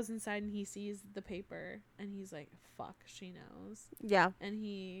there. He goes inside and he sees the paper and he's like, fuck, she knows. Yeah. And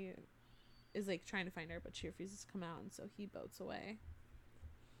he is like trying to find her, but she refuses to come out, and so he boats away.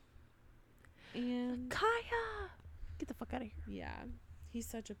 And Kaya, get the fuck out of here. Yeah, he's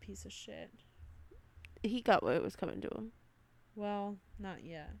such a piece of shit. He got what was coming to him. Well, not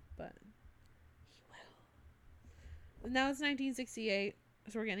yet, but he will. Now it's 1968,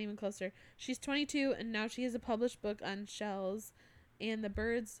 so we're getting even closer. She's 22, and now she has a published book on shells, and the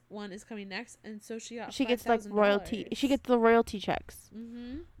birds one is coming next, and so she gets like royalty. She gets the royalty checks.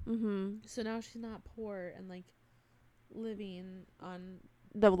 So now she's not poor and like living on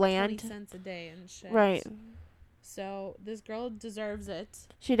the land 20 cents a day and shit. Right. So this girl deserves it.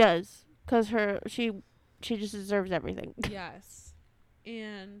 She does, cause she just deserves everything. Yes,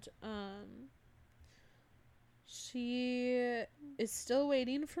 and she is still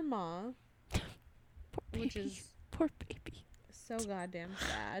waiting for Ma, which is poor baby. So goddamn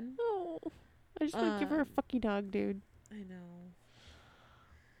sad. Oh, I just want to give her a fucking hug, dude. I know.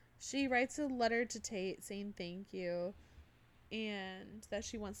 She writes a letter to Tate saying thank you, and that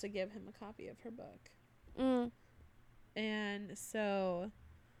she wants to give him a copy of her book. And so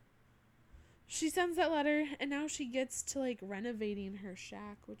she sends that letter, and now she gets to like renovating her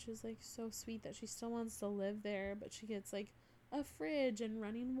shack, which is like so sweet that she still wants to live there, but she gets like a fridge and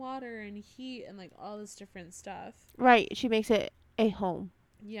running water and heat and like all this different stuff. Right. She makes it a home.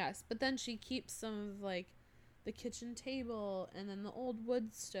 Yes, but then she keeps some of like the kitchen table and then the old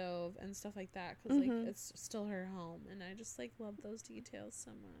wood stove and stuff like that, because like it's still her home, and I just like love those details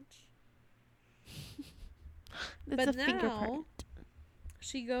so much. But now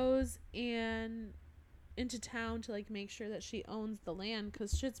she goes into town to like make sure that she owns the land,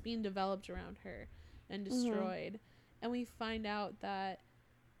 because shit's being developed around her and destroyed. And we find out that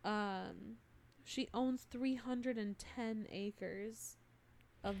she owns 310 acres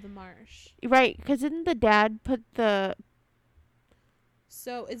of the marsh. Right, because didn't the dad put the...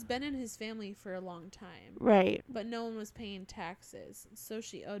 So it's been in his family for a long time. Right. But no one was paying taxes. So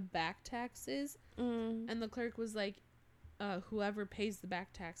she owed back taxes. And the clerk was like, whoever pays the back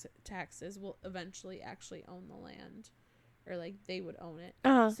taxes will eventually actually own the land. Or like they would own it.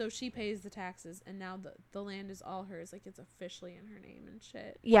 So she pays the taxes, and now the land is all hers. Like it's officially in her name and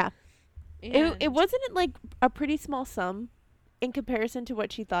shit. Yeah. It wasn't like a pretty small sum in comparison to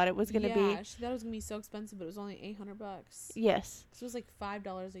what she thought it was going to be. Yeah, she thought it was going to be so expensive, but it was only $800. Yes. So it was like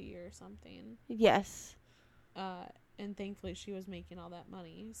 $5 a year or something. Yes. And thankfully she was making all that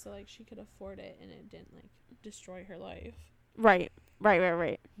money, so like she could afford it, and it didn't like destroy her life. Right.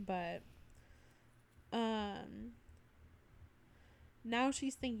 But now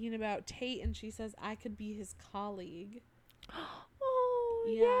she's thinking about Tate, and she says, I could be his colleague. Oh,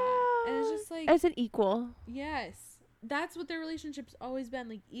 yeah. And it's just like, as an equal. Yes. That's what their relationship's always been.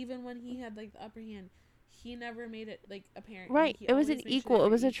 Like, even when he had like the upper hand, he never made it like apparent. Right. It was an equal.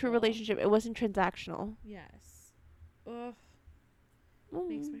 It was a true relationship. It wasn't transactional. Yes. Ugh.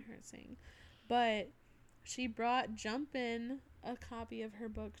 Makes my heart sing. But she brought Jumpin' a copy of her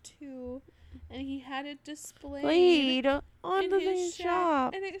book too, and he had it displayed on the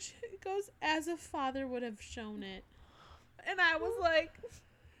shop. And it goes as a father would have shown it. And I was like,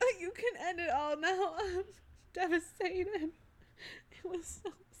 you can end it all now. I'm devastated. It was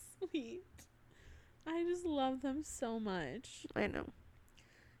so sweet. I just love them so much. I know.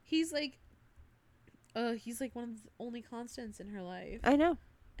 he's like one of the only constants in her life. I know.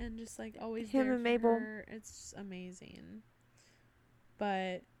 And just like always Him there and for Mabel. her. It's just amazing.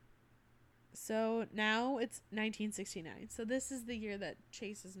 But so now it's 1969. So this is the year that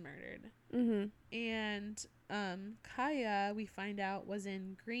Chase is murdered. Mm-hmm. And Kaya, we find out, was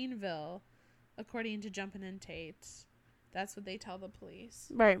in Greenville, according to Jumpin' and Tate. That's what they tell the police.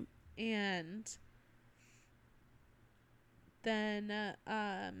 Right. And then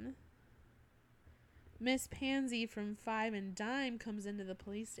Miss Pansy from Five and Dime comes into the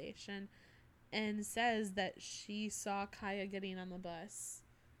police station and says that she saw Kaya getting on the bus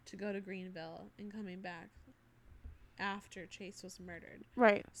to go to Greenville and coming back after Chase was murdered.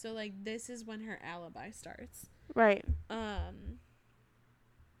 Right. So, like, this is when her alibi starts. Right.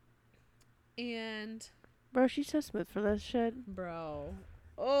 And... Bro, she's so smooth for this shit. Bro.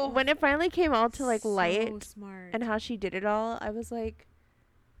 Oh. When it finally came all to, like, so light smart. and how she did it all, I was like...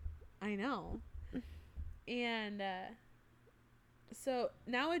 I know. And, so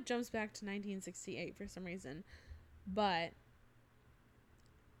now it jumps back to 1968 for some reason. But,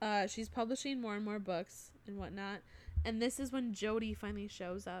 she's publishing more and more books and whatnot. And this is when Jody finally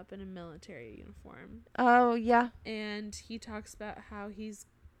shows up in a military uniform. Oh, yeah. And he talks about how he's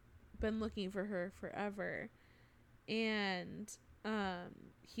been looking for her forever. And,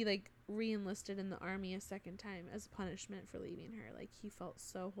 he, like, re-enlisted in the army a second time as punishment for leaving her. Like, he felt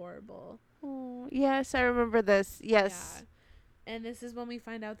so horrible. Oh, yes, I remember this. Yes. Yeah. And this is when we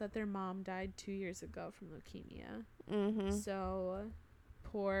find out that their mom died 2 years ago from leukemia. Mm-hmm. So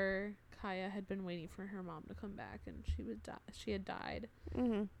poor Kaya had been waiting for her mom to come back, and she had died.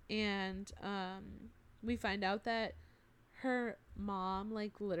 Mm-hmm. And we find out that her mom,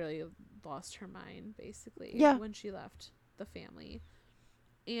 like, literally lost her mind, basically, when she left the family.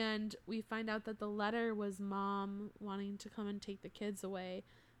 And we find out that the letter was mom wanting to come and take the kids away,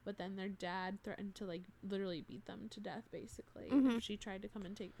 but then their dad threatened to, like, literally beat them to death, basically, if she tried to come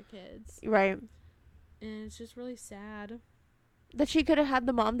and take the kids. Right. And it's just really sad. That she could have had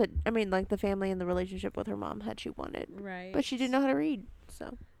the mom like, the family and the relationship with her mom had she wanted. Right. But she didn't know how to read,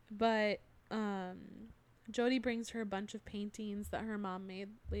 so. But, Jody brings her a bunch of paintings that her mom made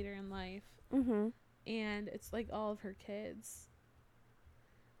later in life. Mm-hmm. And it's, like, all of her kids.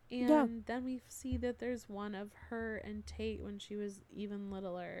 And then we see that there's one of her and Tate when she was even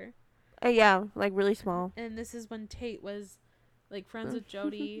littler. Yeah, like really small. And this is when Tate was, like, friends with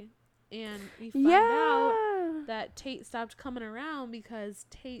Jody. And we find out that Tate stopped coming around because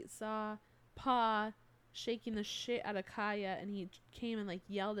Tate saw Pa shaking the shit out of Kaya. And he came and, like,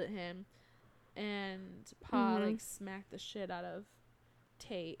 yelled at him. And Pa, like, smacked the shit out of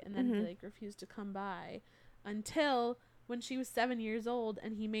Tate. And then he, like, refused to come by until... when she was 7 years old,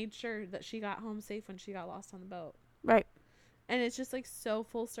 and he made sure that she got home safe when she got lost on the boat. Right. And it's just, like, so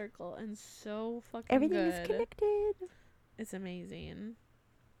full circle and so fucking Everything good. is connected. It's amazing.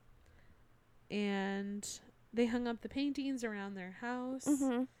 And they hung up the paintings around their house.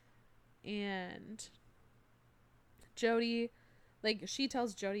 Mm-hmm. And Jody, like, she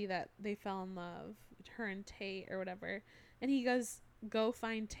tells Jody that they fell in love, her and Tate or whatever. And he goes, go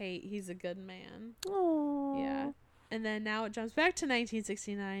find Tate. He's a good man. Oh. Yeah. And then now it jumps back to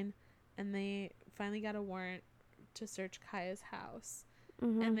 1969, and they finally got a warrant to search Kaya's house.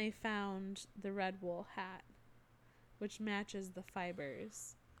 Mm-hmm. And they found the red wool hat, which matches the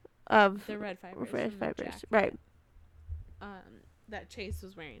fibers of the red fibers. Red fibers, right? That Chase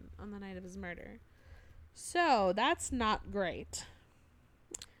was wearing on the night of his murder. So that's not great,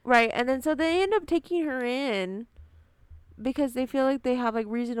 right? And then so they end up taking her in because they feel like they have, like,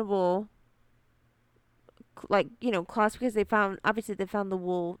 reasonable, like, you know, claws, because they found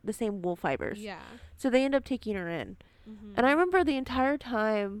the same wool fibers. Yeah. So they end up taking her in. Mm-hmm. And I remember the entire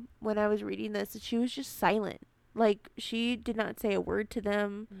time when I was reading this, she was just silent. Like, she did not say a word to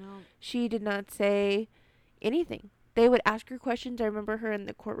them. No. She did not say anything. They would ask her questions. I remember her in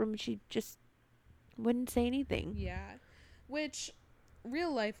the courtroom, and she just wouldn't say anything. Yeah. Which,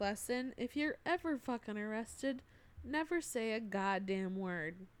 real life lesson, if you're ever fucking arrested, never say a goddamn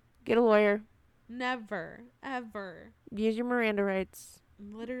word. Get a lawyer. Never. Ever. Use your Miranda rights.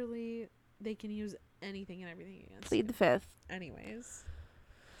 Literally, they can use anything and everything against Plead the fifth. Anyways.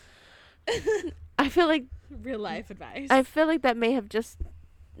 I feel like... real life advice. I feel like that may have just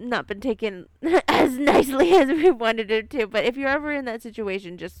not been taken as nicely as we wanted it to. But if you're ever in that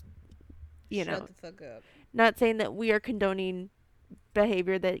situation, just, you know. Shut the fuck up. Not saying that we are condoning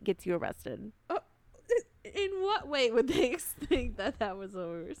behavior that gets you arrested. Oh, in what way would they think that was what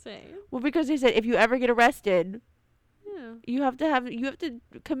we were saying? Well, because they said if you ever get arrested, yeah, you have to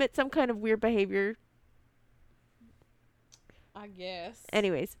commit some kind of weird behavior. I guess.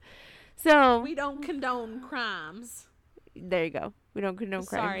 Anyways, so we don't condone crimes. There you go. We don't condone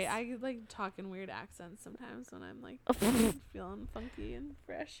crimes. Sorry, I like talk in weird accents sometimes when I'm like feeling funky and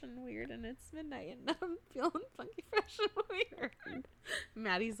fresh and weird, and it's midnight and I'm feeling funky, fresh and weird.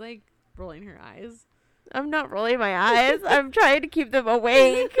 Maddie's like rolling her eyes. I'm not rolling my eyes. I'm trying to keep them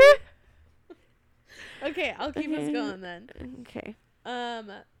awake. Okay, I'll keep us going then. Okay.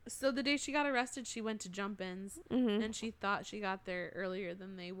 So the day she got arrested, she went to jump-ins, and she thought she got there earlier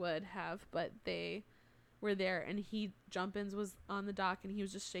than they would have, but they were there, and jump-ins was on the dock, and he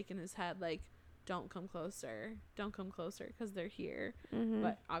was just shaking his head like, don't come closer, because they're here.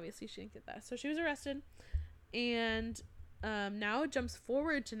 But obviously she didn't get that, so she was arrested. And now it jumps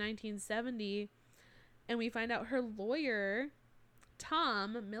forward to 1970, and we find out her lawyer,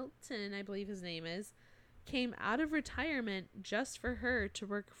 Tom Milton, I believe his name is, came out of retirement just for her to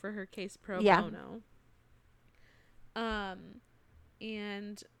work for her case pro bono.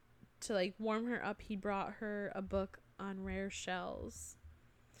 And to like warm her up, he brought her a book on rare shells,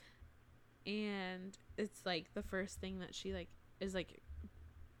 and it's like the first thing that she like is like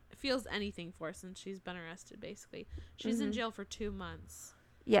feels anything for since she's been arrested. Basically, she's in jail for 2 months.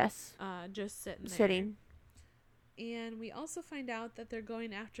 Yes. Just sitting. And we also find out that they're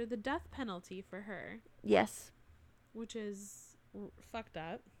going after the death penalty for her. Yes. Which is fucked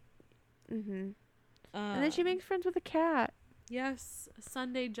up. And then she makes friends with a cat. Yes,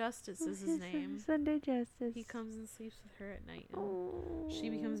 Sunday Justice is his name. Sunday Justice. He comes and sleeps with her at night. And she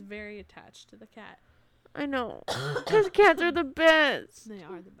becomes very attached to the cat. I know. Because cats are the best. They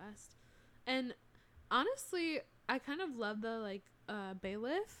are the best. And honestly, I kind of love the like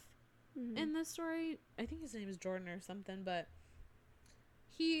bailiff in this story. I think his name is Jordan or something, but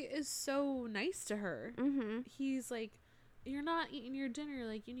he is so nice to her. He's like, you're not eating your dinner,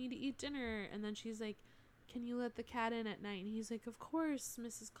 like you need to eat dinner. And then she's like, can you let the cat in at night? And he's like, of course,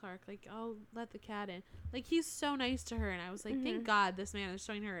 Mrs. Clark, like I'll let the cat in. Like he's so nice to her, and I was like, thank God this man is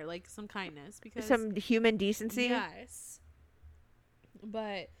showing her like some kindness, because some human decency. Yes.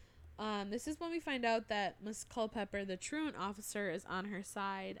 But this is when we find out that Miss Culpepper, the truant officer, is on her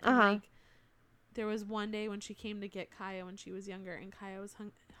side. And like there was one day when she came to get Kaya when she was younger, and Kaya was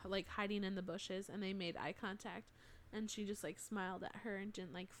like hiding in the bushes, and they made eye contact, and she just like smiled at her and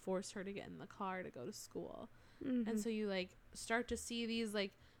didn't like force her to get in the car to go to school. And so you like start to see these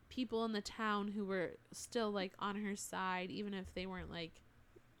like people in the town who were still like on her side, even if they weren't like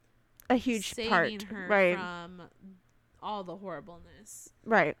a huge saving part her from all the horribleness.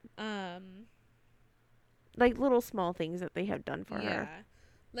 Right. Like little small things that they have done for her.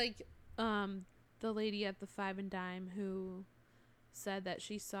 Like the lady at the Five and Dime who said that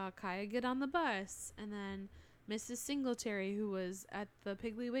she saw Kaya get on the bus, and then Mrs. Singletary, who was at the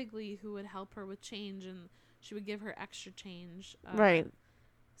Piggly Wiggly, who would help her with change, and she would give her extra change, right,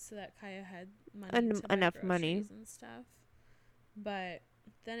 so that Kaya had money to enough buy money groceries and stuff. But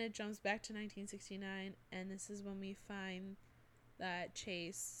then it jumps back to 1969, and this is when we find that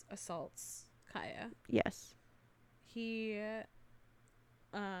Chase assaults Kaya. Yes. He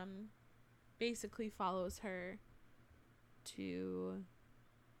basically follows her to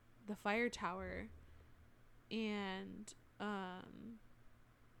the fire tower and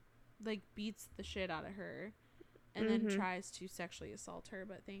like beats the shit out of her, and then tries to sexually assault her,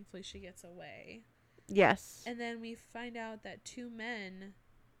 but thankfully she gets away. Yes. And then we find out that 2 men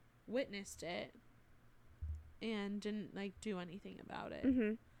witnessed it and didn't like do anything about it.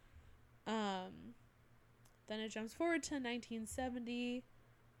 Then it jumps forward to 1970,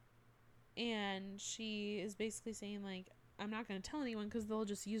 and she is basically saying like, I'm not going to tell anyone because they'll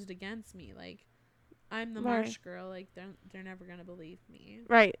just use it against me. Like, I'm the Marsh girl. Like, they're never going to believe me.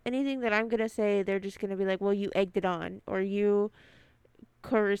 Right. Anything that I'm going to say, they're just going to be like, well, you egged it on, or you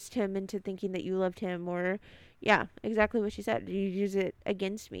coerced him into thinking that you loved him, or, yeah, exactly what she said. You use it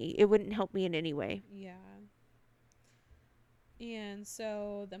against me. It wouldn't help me in any way. Yeah. And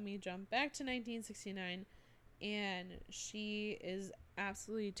so then we jump back to 1969, and she is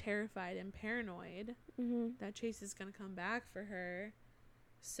absolutely terrified and paranoid that Chase is going to come back for her.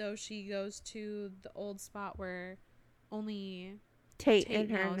 So she goes to the old spot where only Tate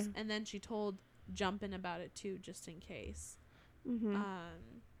knows, and then she told Jumpin' about it too, just in case.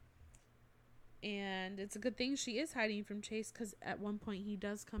 And it's a good thing she is hiding from Chase, because at one point he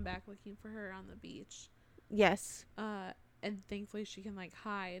does come back looking for her on the beach. Yes. And thankfully she can like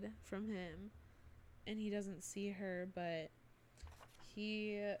hide from him, and he doesn't see her, but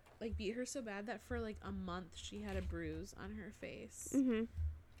he like beat her so bad that for like a month she had a bruise on her face.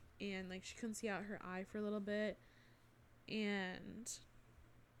 And like she couldn't see out her eye for a little bit, and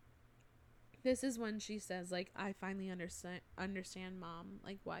This is when she says, like, I finally understand, Mom,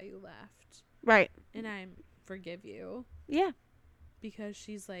 like, why you left. Right. And I forgive you. Yeah. Because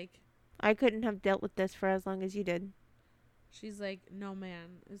she's like... I couldn't have dealt with this for as long as you did. She's like, no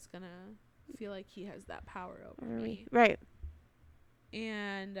man is gonna feel like he has that power over me. Right.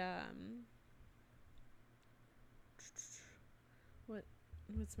 And,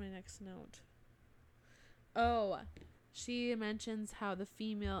 what's my next note? Oh, she mentions how the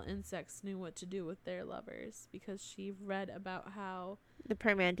female insects knew what to do with their lovers because she read about how the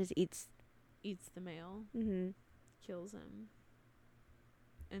praying mantis eats the male, kills him.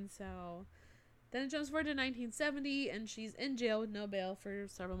 And so then it jumps forward to 1970, and she's in jail with no bail for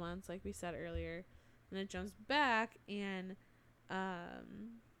several months, like we said earlier. And it jumps back, and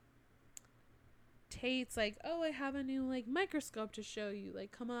Tate's like, oh, I have a new, like, microscope to show you.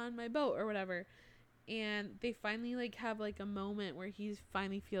 Like, come on my boat or whatever. And they finally, like, have, like, a moment where he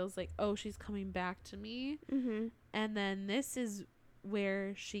finally feels like, oh, she's coming back to me. Mm-hmm. And then this is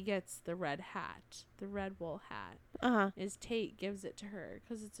where she gets the red hat, the red wool hat. Is Tate gives it to her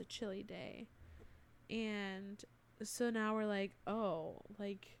because it's a chilly day. And so now we're like, oh,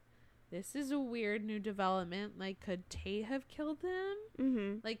 like, this is a weird new development. Like, could Tate have killed him?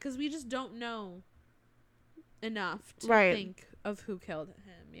 Mm-hmm. Like, because we just don't know enough to think of who killed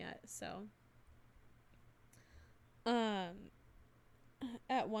him yet. So, at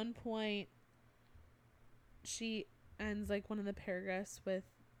one point, she ends, like, one of the paragraphs with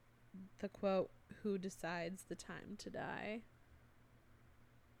the quote, who decides the time to die?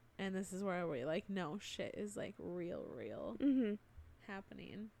 And this is where we're like, no, shit is, like, real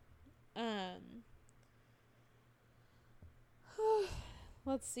happening.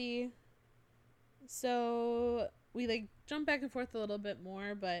 Let's see. So we, like, jump back and forth a little bit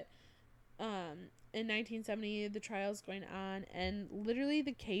more, but in 1970 the trial's going on, and literally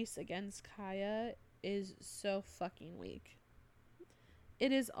the case against Kaya is so fucking weak.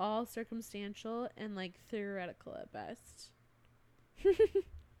 It is all circumstantial and, like, theoretical at best.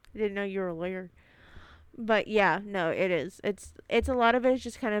 I didn't know you were a lawyer. But yeah, no, it is. It's a lot of it is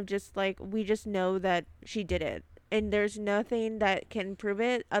just kind of just like, we just know that she did it. And there's nothing that can prove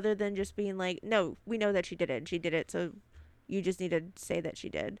it other than just being like, no, we know that she did it. She did it, so you just need to say that she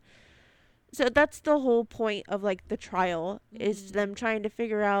did. So that's the whole point of, like, the trial, is them trying to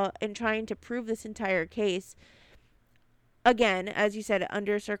figure out and trying to prove this entire case. Again, as you said,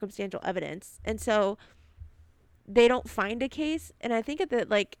 under circumstantial evidence. And so they don't find a case, and I think at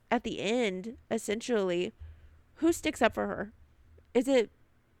the end, essentially, who sticks up for her? It's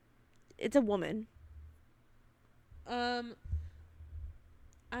a woman. I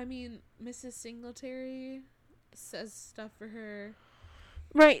mean, Mrs. Singletary says stuff for her.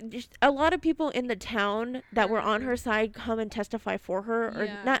 Right. Just a lot of people in the town that were on her side come and testify for her, or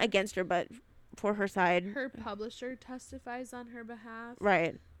not against her, but for her side. Her publisher testifies on her behalf.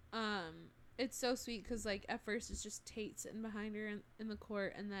 Right. It's so sweet because, like, at first it's just Tate sitting behind her in the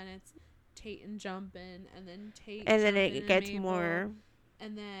court, and then it's Tate and jumping, and then Tate, and then it gets Mabel, more,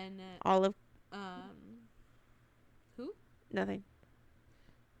 and then all of who? Nothing.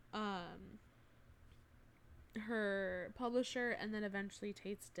 Her publisher, and then eventually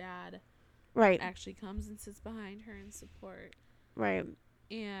Tate's dad, right, actually comes and sits behind her in support. Right.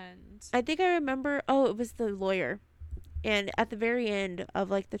 And I think I remember. Oh, it was the lawyer. And at the very end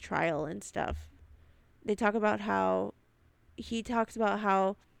of, like, the trial and stuff, they talk about how he talks about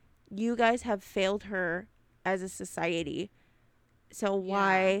how you guys have failed her as a society. So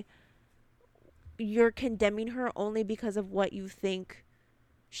why you're condemning her only because of what you think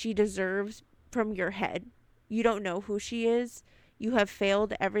she deserves from your head. You don't know who she is. You have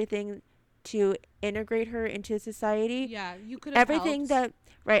failed everything to integrate her into society. Yeah, you could have everything helped.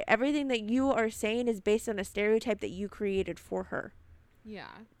 Everything that you are saying is based on a stereotype that you created for her. Yeah.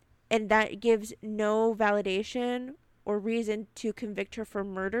 And that gives no validation or reason to convict her for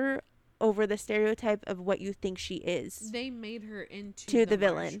murder over the stereotype of what you think she is. They made her into the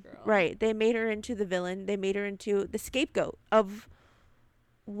villain. Girl. Right. They made her into the villain. They made her into the scapegoat of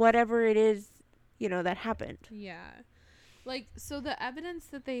whatever it is, that happened. Yeah. Like, so the evidence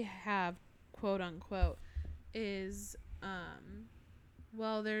that they have, quote unquote, is,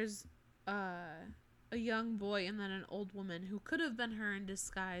 there's a young boy and then an old woman who could have been her in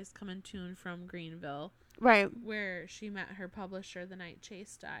disguise coming to and from Greenville. Right. Where she met her publisher the night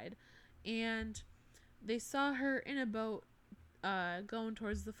Chase died. And they saw her in a boat going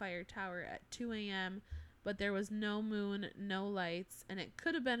towards the fire tower at 2 a.m., but there was no moon, no lights, and it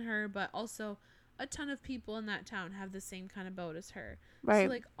could have been her, but also a ton of people in that town have the same kind of boat as her. Right. So,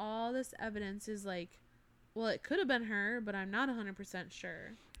 like, all this evidence is, like, well, it could have been her, but I'm not 100%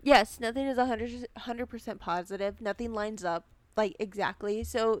 sure. Yes, nothing is 100% positive. Nothing lines up, like, exactly.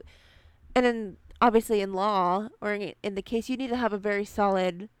 So, and then, obviously, in law, or in the case, you need to have a very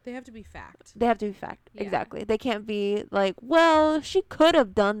solid... They have to be fact. They have to be fact. Yeah. Exactly. They can't be like, well, she could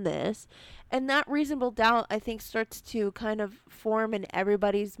have done this. And that reasonable doubt, I think, starts to kind of form in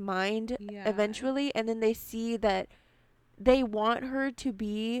everybody's mind eventually. And then they see that they want her to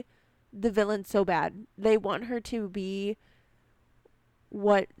be the villain so bad. They want her to be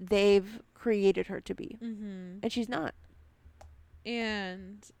what they've created her to be. Mm-hmm. And she's not.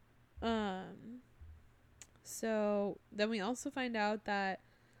 And so then we also find out that,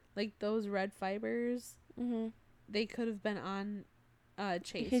 like, those red fibers, they could have been on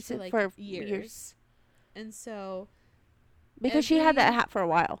Chase for, like, years. And so... Because she had that hat for a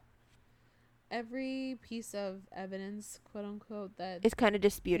while. Every piece of evidence, quote unquote, that is kind of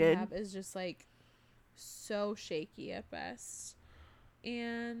disputed. Is just, like, so shaky at best.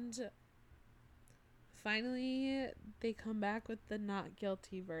 And finally, they come back with the not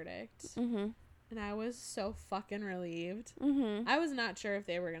guilty verdict. Mm-hmm. And I was so fucking relieved. Mm-hmm. I was not sure if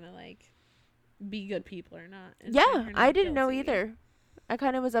they were gonna, like, be good people or not. Yeah, I didn't know either. I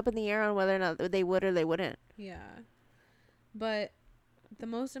kind of was up in the air on whether or not they would or they wouldn't. Yeah. But the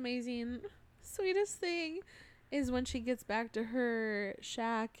most amazing, sweetest thing is when she gets back to her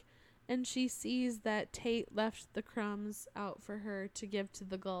shack and she sees that Tate left the crumbs out for her to give to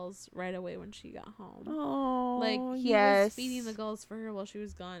the gulls right away when she got home. Oh, like, he was feeding the gulls for her while she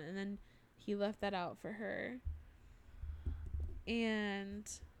was gone, and then he left that out for her. And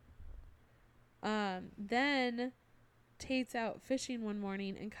then Tate's out fishing one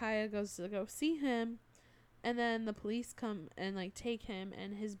morning, and Kaya goes to go see him, and then the police come and, like, take him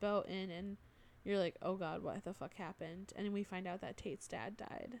and his boat in, and you're like, oh god, what the fuck happened? And we find out that Tate's dad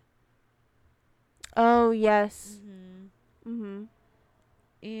died. Oh, yes.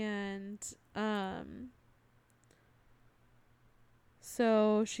 And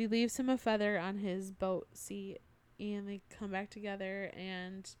so she leaves him a feather on his boat seat, and they come back together,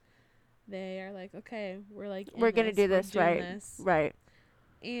 and they are like, okay, we're gonna do this, right.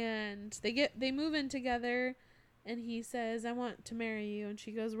 And they move in together, and he says, I want to marry you, and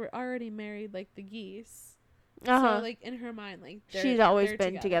she goes, we're already married, like the geese. So, like, in her mind, like, she's always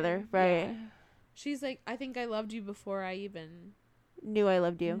been together, right? Yeah. She's like, I think I loved you before I even knew I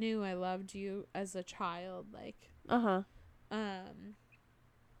loved you as a child, like.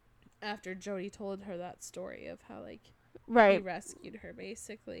 After Jody told her that story of how, like, he rescued her,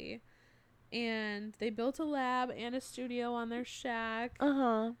 basically. And they built a lab and a studio on their shack.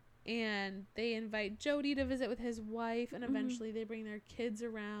 And they invite Jody to visit with his wife, and eventually they bring their kids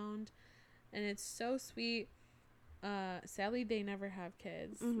around, and it's so sweet. Sadly, they never have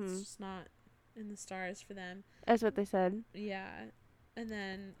kids. It's just not in the stars for them. That's what they said. Yeah. And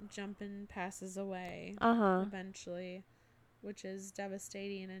then Jumpin' passes away eventually, which is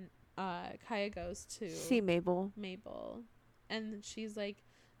devastating. And Kaya goes to see Mabel. And she's like,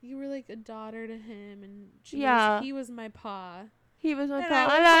 you were like a daughter to him, and she goes, he was my pa. He was my and pa.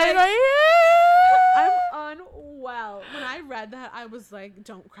 I was I'm unwell. When I read that, I was like,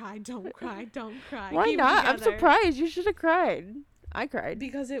 don't cry. Why not? I'm surprised. You should have cried. I cried.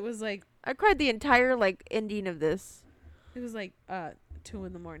 Because it was like... I cried the entire, like, ending of this. It was like 2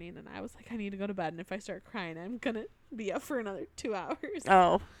 a.m, and I was like, I need to go to bed, and if I start crying, I'm gonna be up for another 2 hours.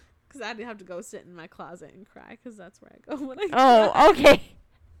 Oh. Because I'd have to go sit in my closet and cry, because that's where I go when I cry. Oh, okay.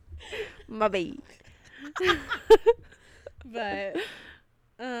 My baby. But,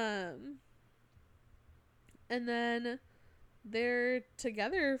 and then they're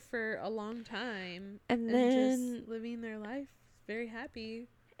together for a long time. And then just living their life very happy.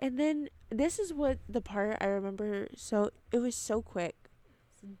 And then this is what the part I remember. So it was so quick.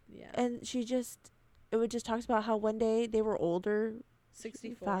 Yeah. And it just talks about how one day they were older.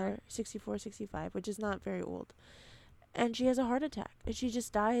 64, 65, which is not very old. And she has a heart attack, and she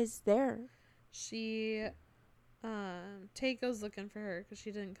just dies there. Tate goes looking for her because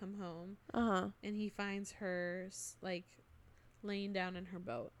she didn't come home. And he finds her, like, laying down in her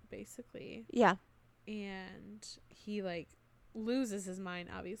boat, basically. Yeah. And he, like, loses his mind,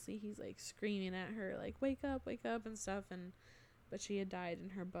 obviously. He's, like, screaming at her, like, wake up, and stuff. But she had died in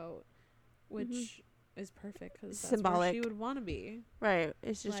her boat, which is perfect because that's symbolic. Where she would want to be. Right.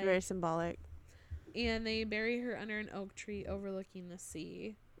 It's just, like, very symbolic. And they bury her under an oak tree overlooking the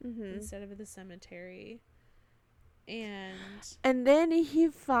sea instead of the cemetery. And then he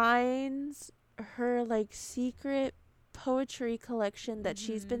finds her, like, secret poetry collection that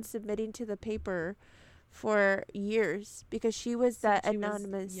she's been submitting to the paper for years because she was that Since she was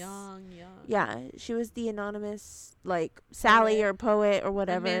anonymous. young. Yeah, she was the anonymous, like, Sally or poet or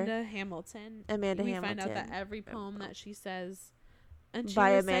whatever. Amanda Hamilton. We find out that every poem that she says, and she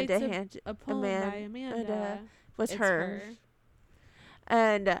by recites Amanda a poem by Amanda, was her.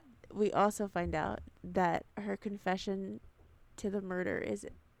 And we also find out that her confession to the murder is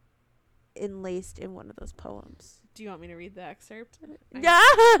enlaced in one of those poems. Do you want me to read the excerpt? Yeah.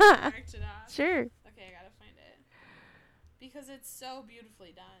 Sure. Okay, I gotta find it. Because it's so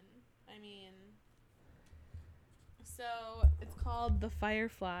beautifully done. I mean, so it's called The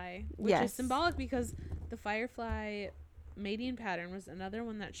Firefly, which is symbolic because the firefly mating pattern was another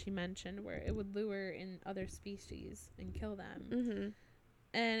one that she mentioned where it would lure in other species and kill them. Mm-hmm.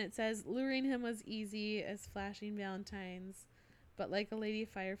 And it says, luring him was easy as flashing valentines, but like a lady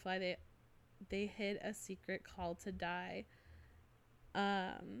firefly, they hid a secret call to die.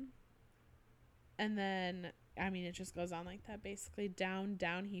 And then, I mean, it just goes on like that. Basically, down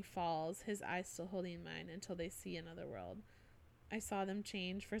he falls, his eyes still holding mine until they see another world. I saw them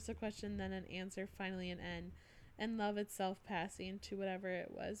change. First a question, then an answer, finally an end. And love itself passing to whatever it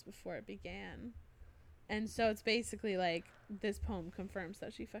was before it began. And so it's basically like this poem confirms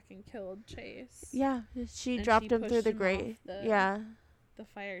that she fucking killed Chase. Yeah, she dropped him through the grate. The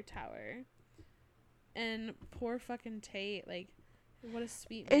fire tower. And poor fucking Tate, like, what a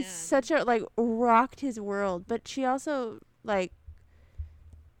sweet man. It's such a, like, rocked his world. But she also, like,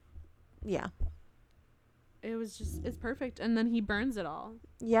 yeah. It was just, it's perfect. And then he burns it all.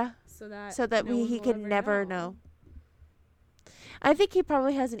 Yeah. So that he can never know. I think he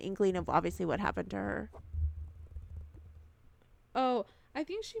probably has an inkling of obviously what happened to her. Oh, I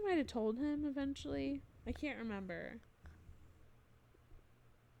think she might have told him eventually. I can't remember.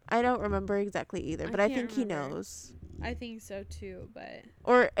 I don't remember exactly either, but I think he knows. I think so too, but...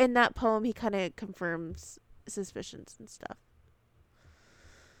 Or in that poem, he kind of confirms suspicions and stuff.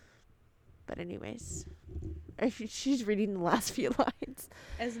 But anyways, she's reading the last few lines.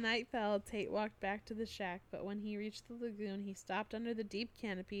 As night fell, Tate walked back to the shack, but when he reached the lagoon, he stopped under the deep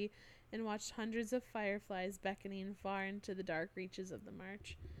canopy and watched hundreds of fireflies beckoning far into the dark reaches of the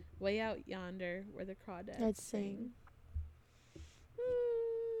march, way out yonder where the crawdads sing.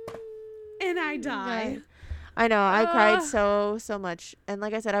 And I died. I know. I cried so much. And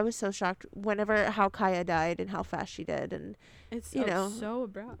like I said, I was so shocked how Kaya died and how fast she did. And it's so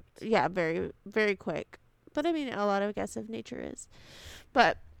abrupt. Yeah, very, very quick. But I mean, a lot of, I guess, of nature is.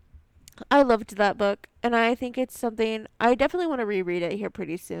 But I loved that book. And I think it's something, I definitely want to reread it here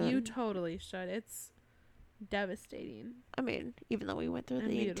pretty soon. You totally should. It's devastating. I mean, even though we went through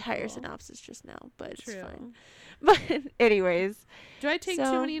the entire synopsis just now. But True. It's fine. But anyways. Do I take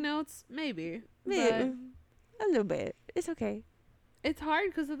too many notes? Maybe. A little bit. It's okay. It's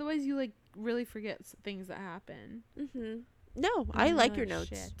hard because otherwise you like really forget things that happen. Mm-hmm. No, I like your notes.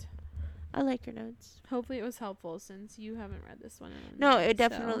 Shit. I like your notes. Hopefully it was helpful since you haven't read this one. No, it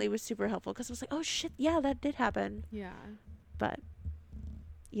definitely was super helpful because I was like, oh shit, yeah, that did happen. Yeah. But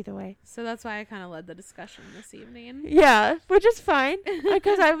either way. So that's why I kind of led the discussion this evening. Yeah, which is fine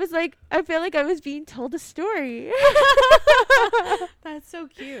because I was like, I feel like I was being told a story. That's so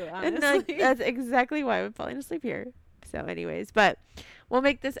cute, honestly. And that's exactly why I'm falling asleep here. So anyways, but we'll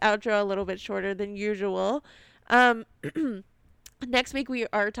make this outro a little bit shorter than usual. Next week we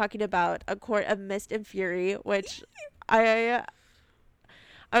are talking about A Court of Mist and Fury, which I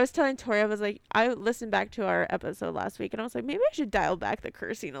was telling Tori, I was like, I listened back to our episode last week and I was like, maybe I should dial back the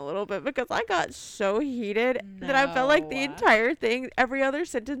cursing a little bit because I got so heated that I felt like the entire thing, every other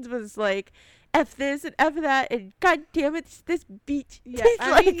sentence was like, F this and F that and god damn it, this beat. Yeah,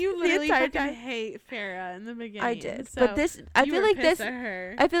 I mean, you literally fucking hate Farrah in the beginning. I did, so but this, I feel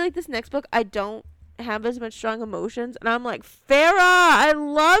like this next book, I don't have as much strong emotions and I'm like, Farrah, I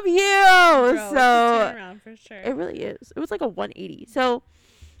love you. Bro, so turn around for sure. It really is. It was like a 180. So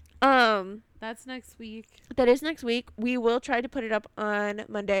that's next week. That is next week. We will try to put it up on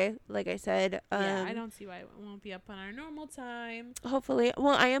Monday, like I said. Yeah, I don't see why it won't be up on our normal time. Hopefully.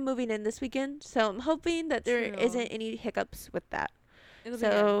 Well, I am moving in this weekend, so I'm hoping that there isn't any hiccups with that.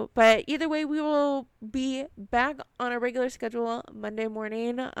 But either way, we will be back on a regular schedule Monday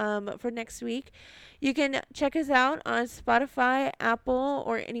morning for next week. You can check us out on Spotify, Apple,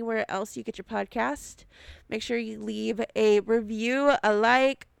 or anywhere else you get your podcast. Make sure you leave a review, a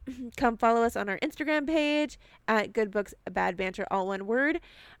like. Come follow us on our Instagram page at Good Books Bad Banter, all one word.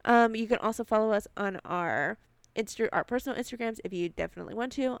 You can also follow us on our personal Instagrams if you definitely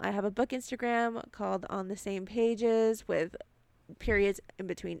want to. I have a book Instagram called On the Same Pages with periods in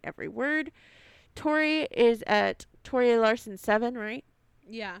between every word. Tori is at Tori Larson 7, right?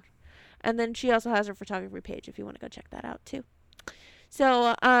 Yeah. And then she also has her photography page if you want to go check that out too.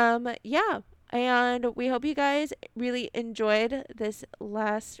 So, yeah. And we hope you guys really enjoyed this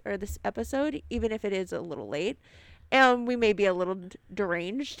episode, even if it is a little late. And we may be a little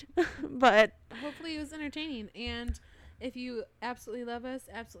deranged, but hopefully it was entertaining. And if you absolutely love us,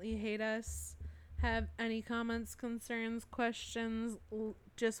 absolutely hate us, have any comments, concerns, questions,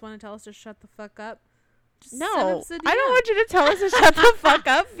 just want to tell us to shut the fuck up, no, I don't want you to tell us to shut the fuck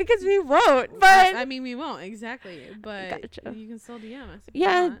up, because we won't. But I mean, we won't, exactly. But gotcha. You can still DM us.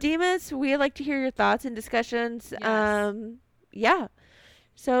 Yeah, DM us. We like to hear your thoughts and discussions. Yes. Yeah.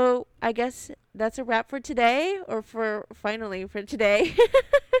 So I guess that's a wrap for today, or for today.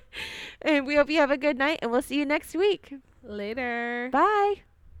 And we hope you have a good night, and we'll see you next week. Later. Bye.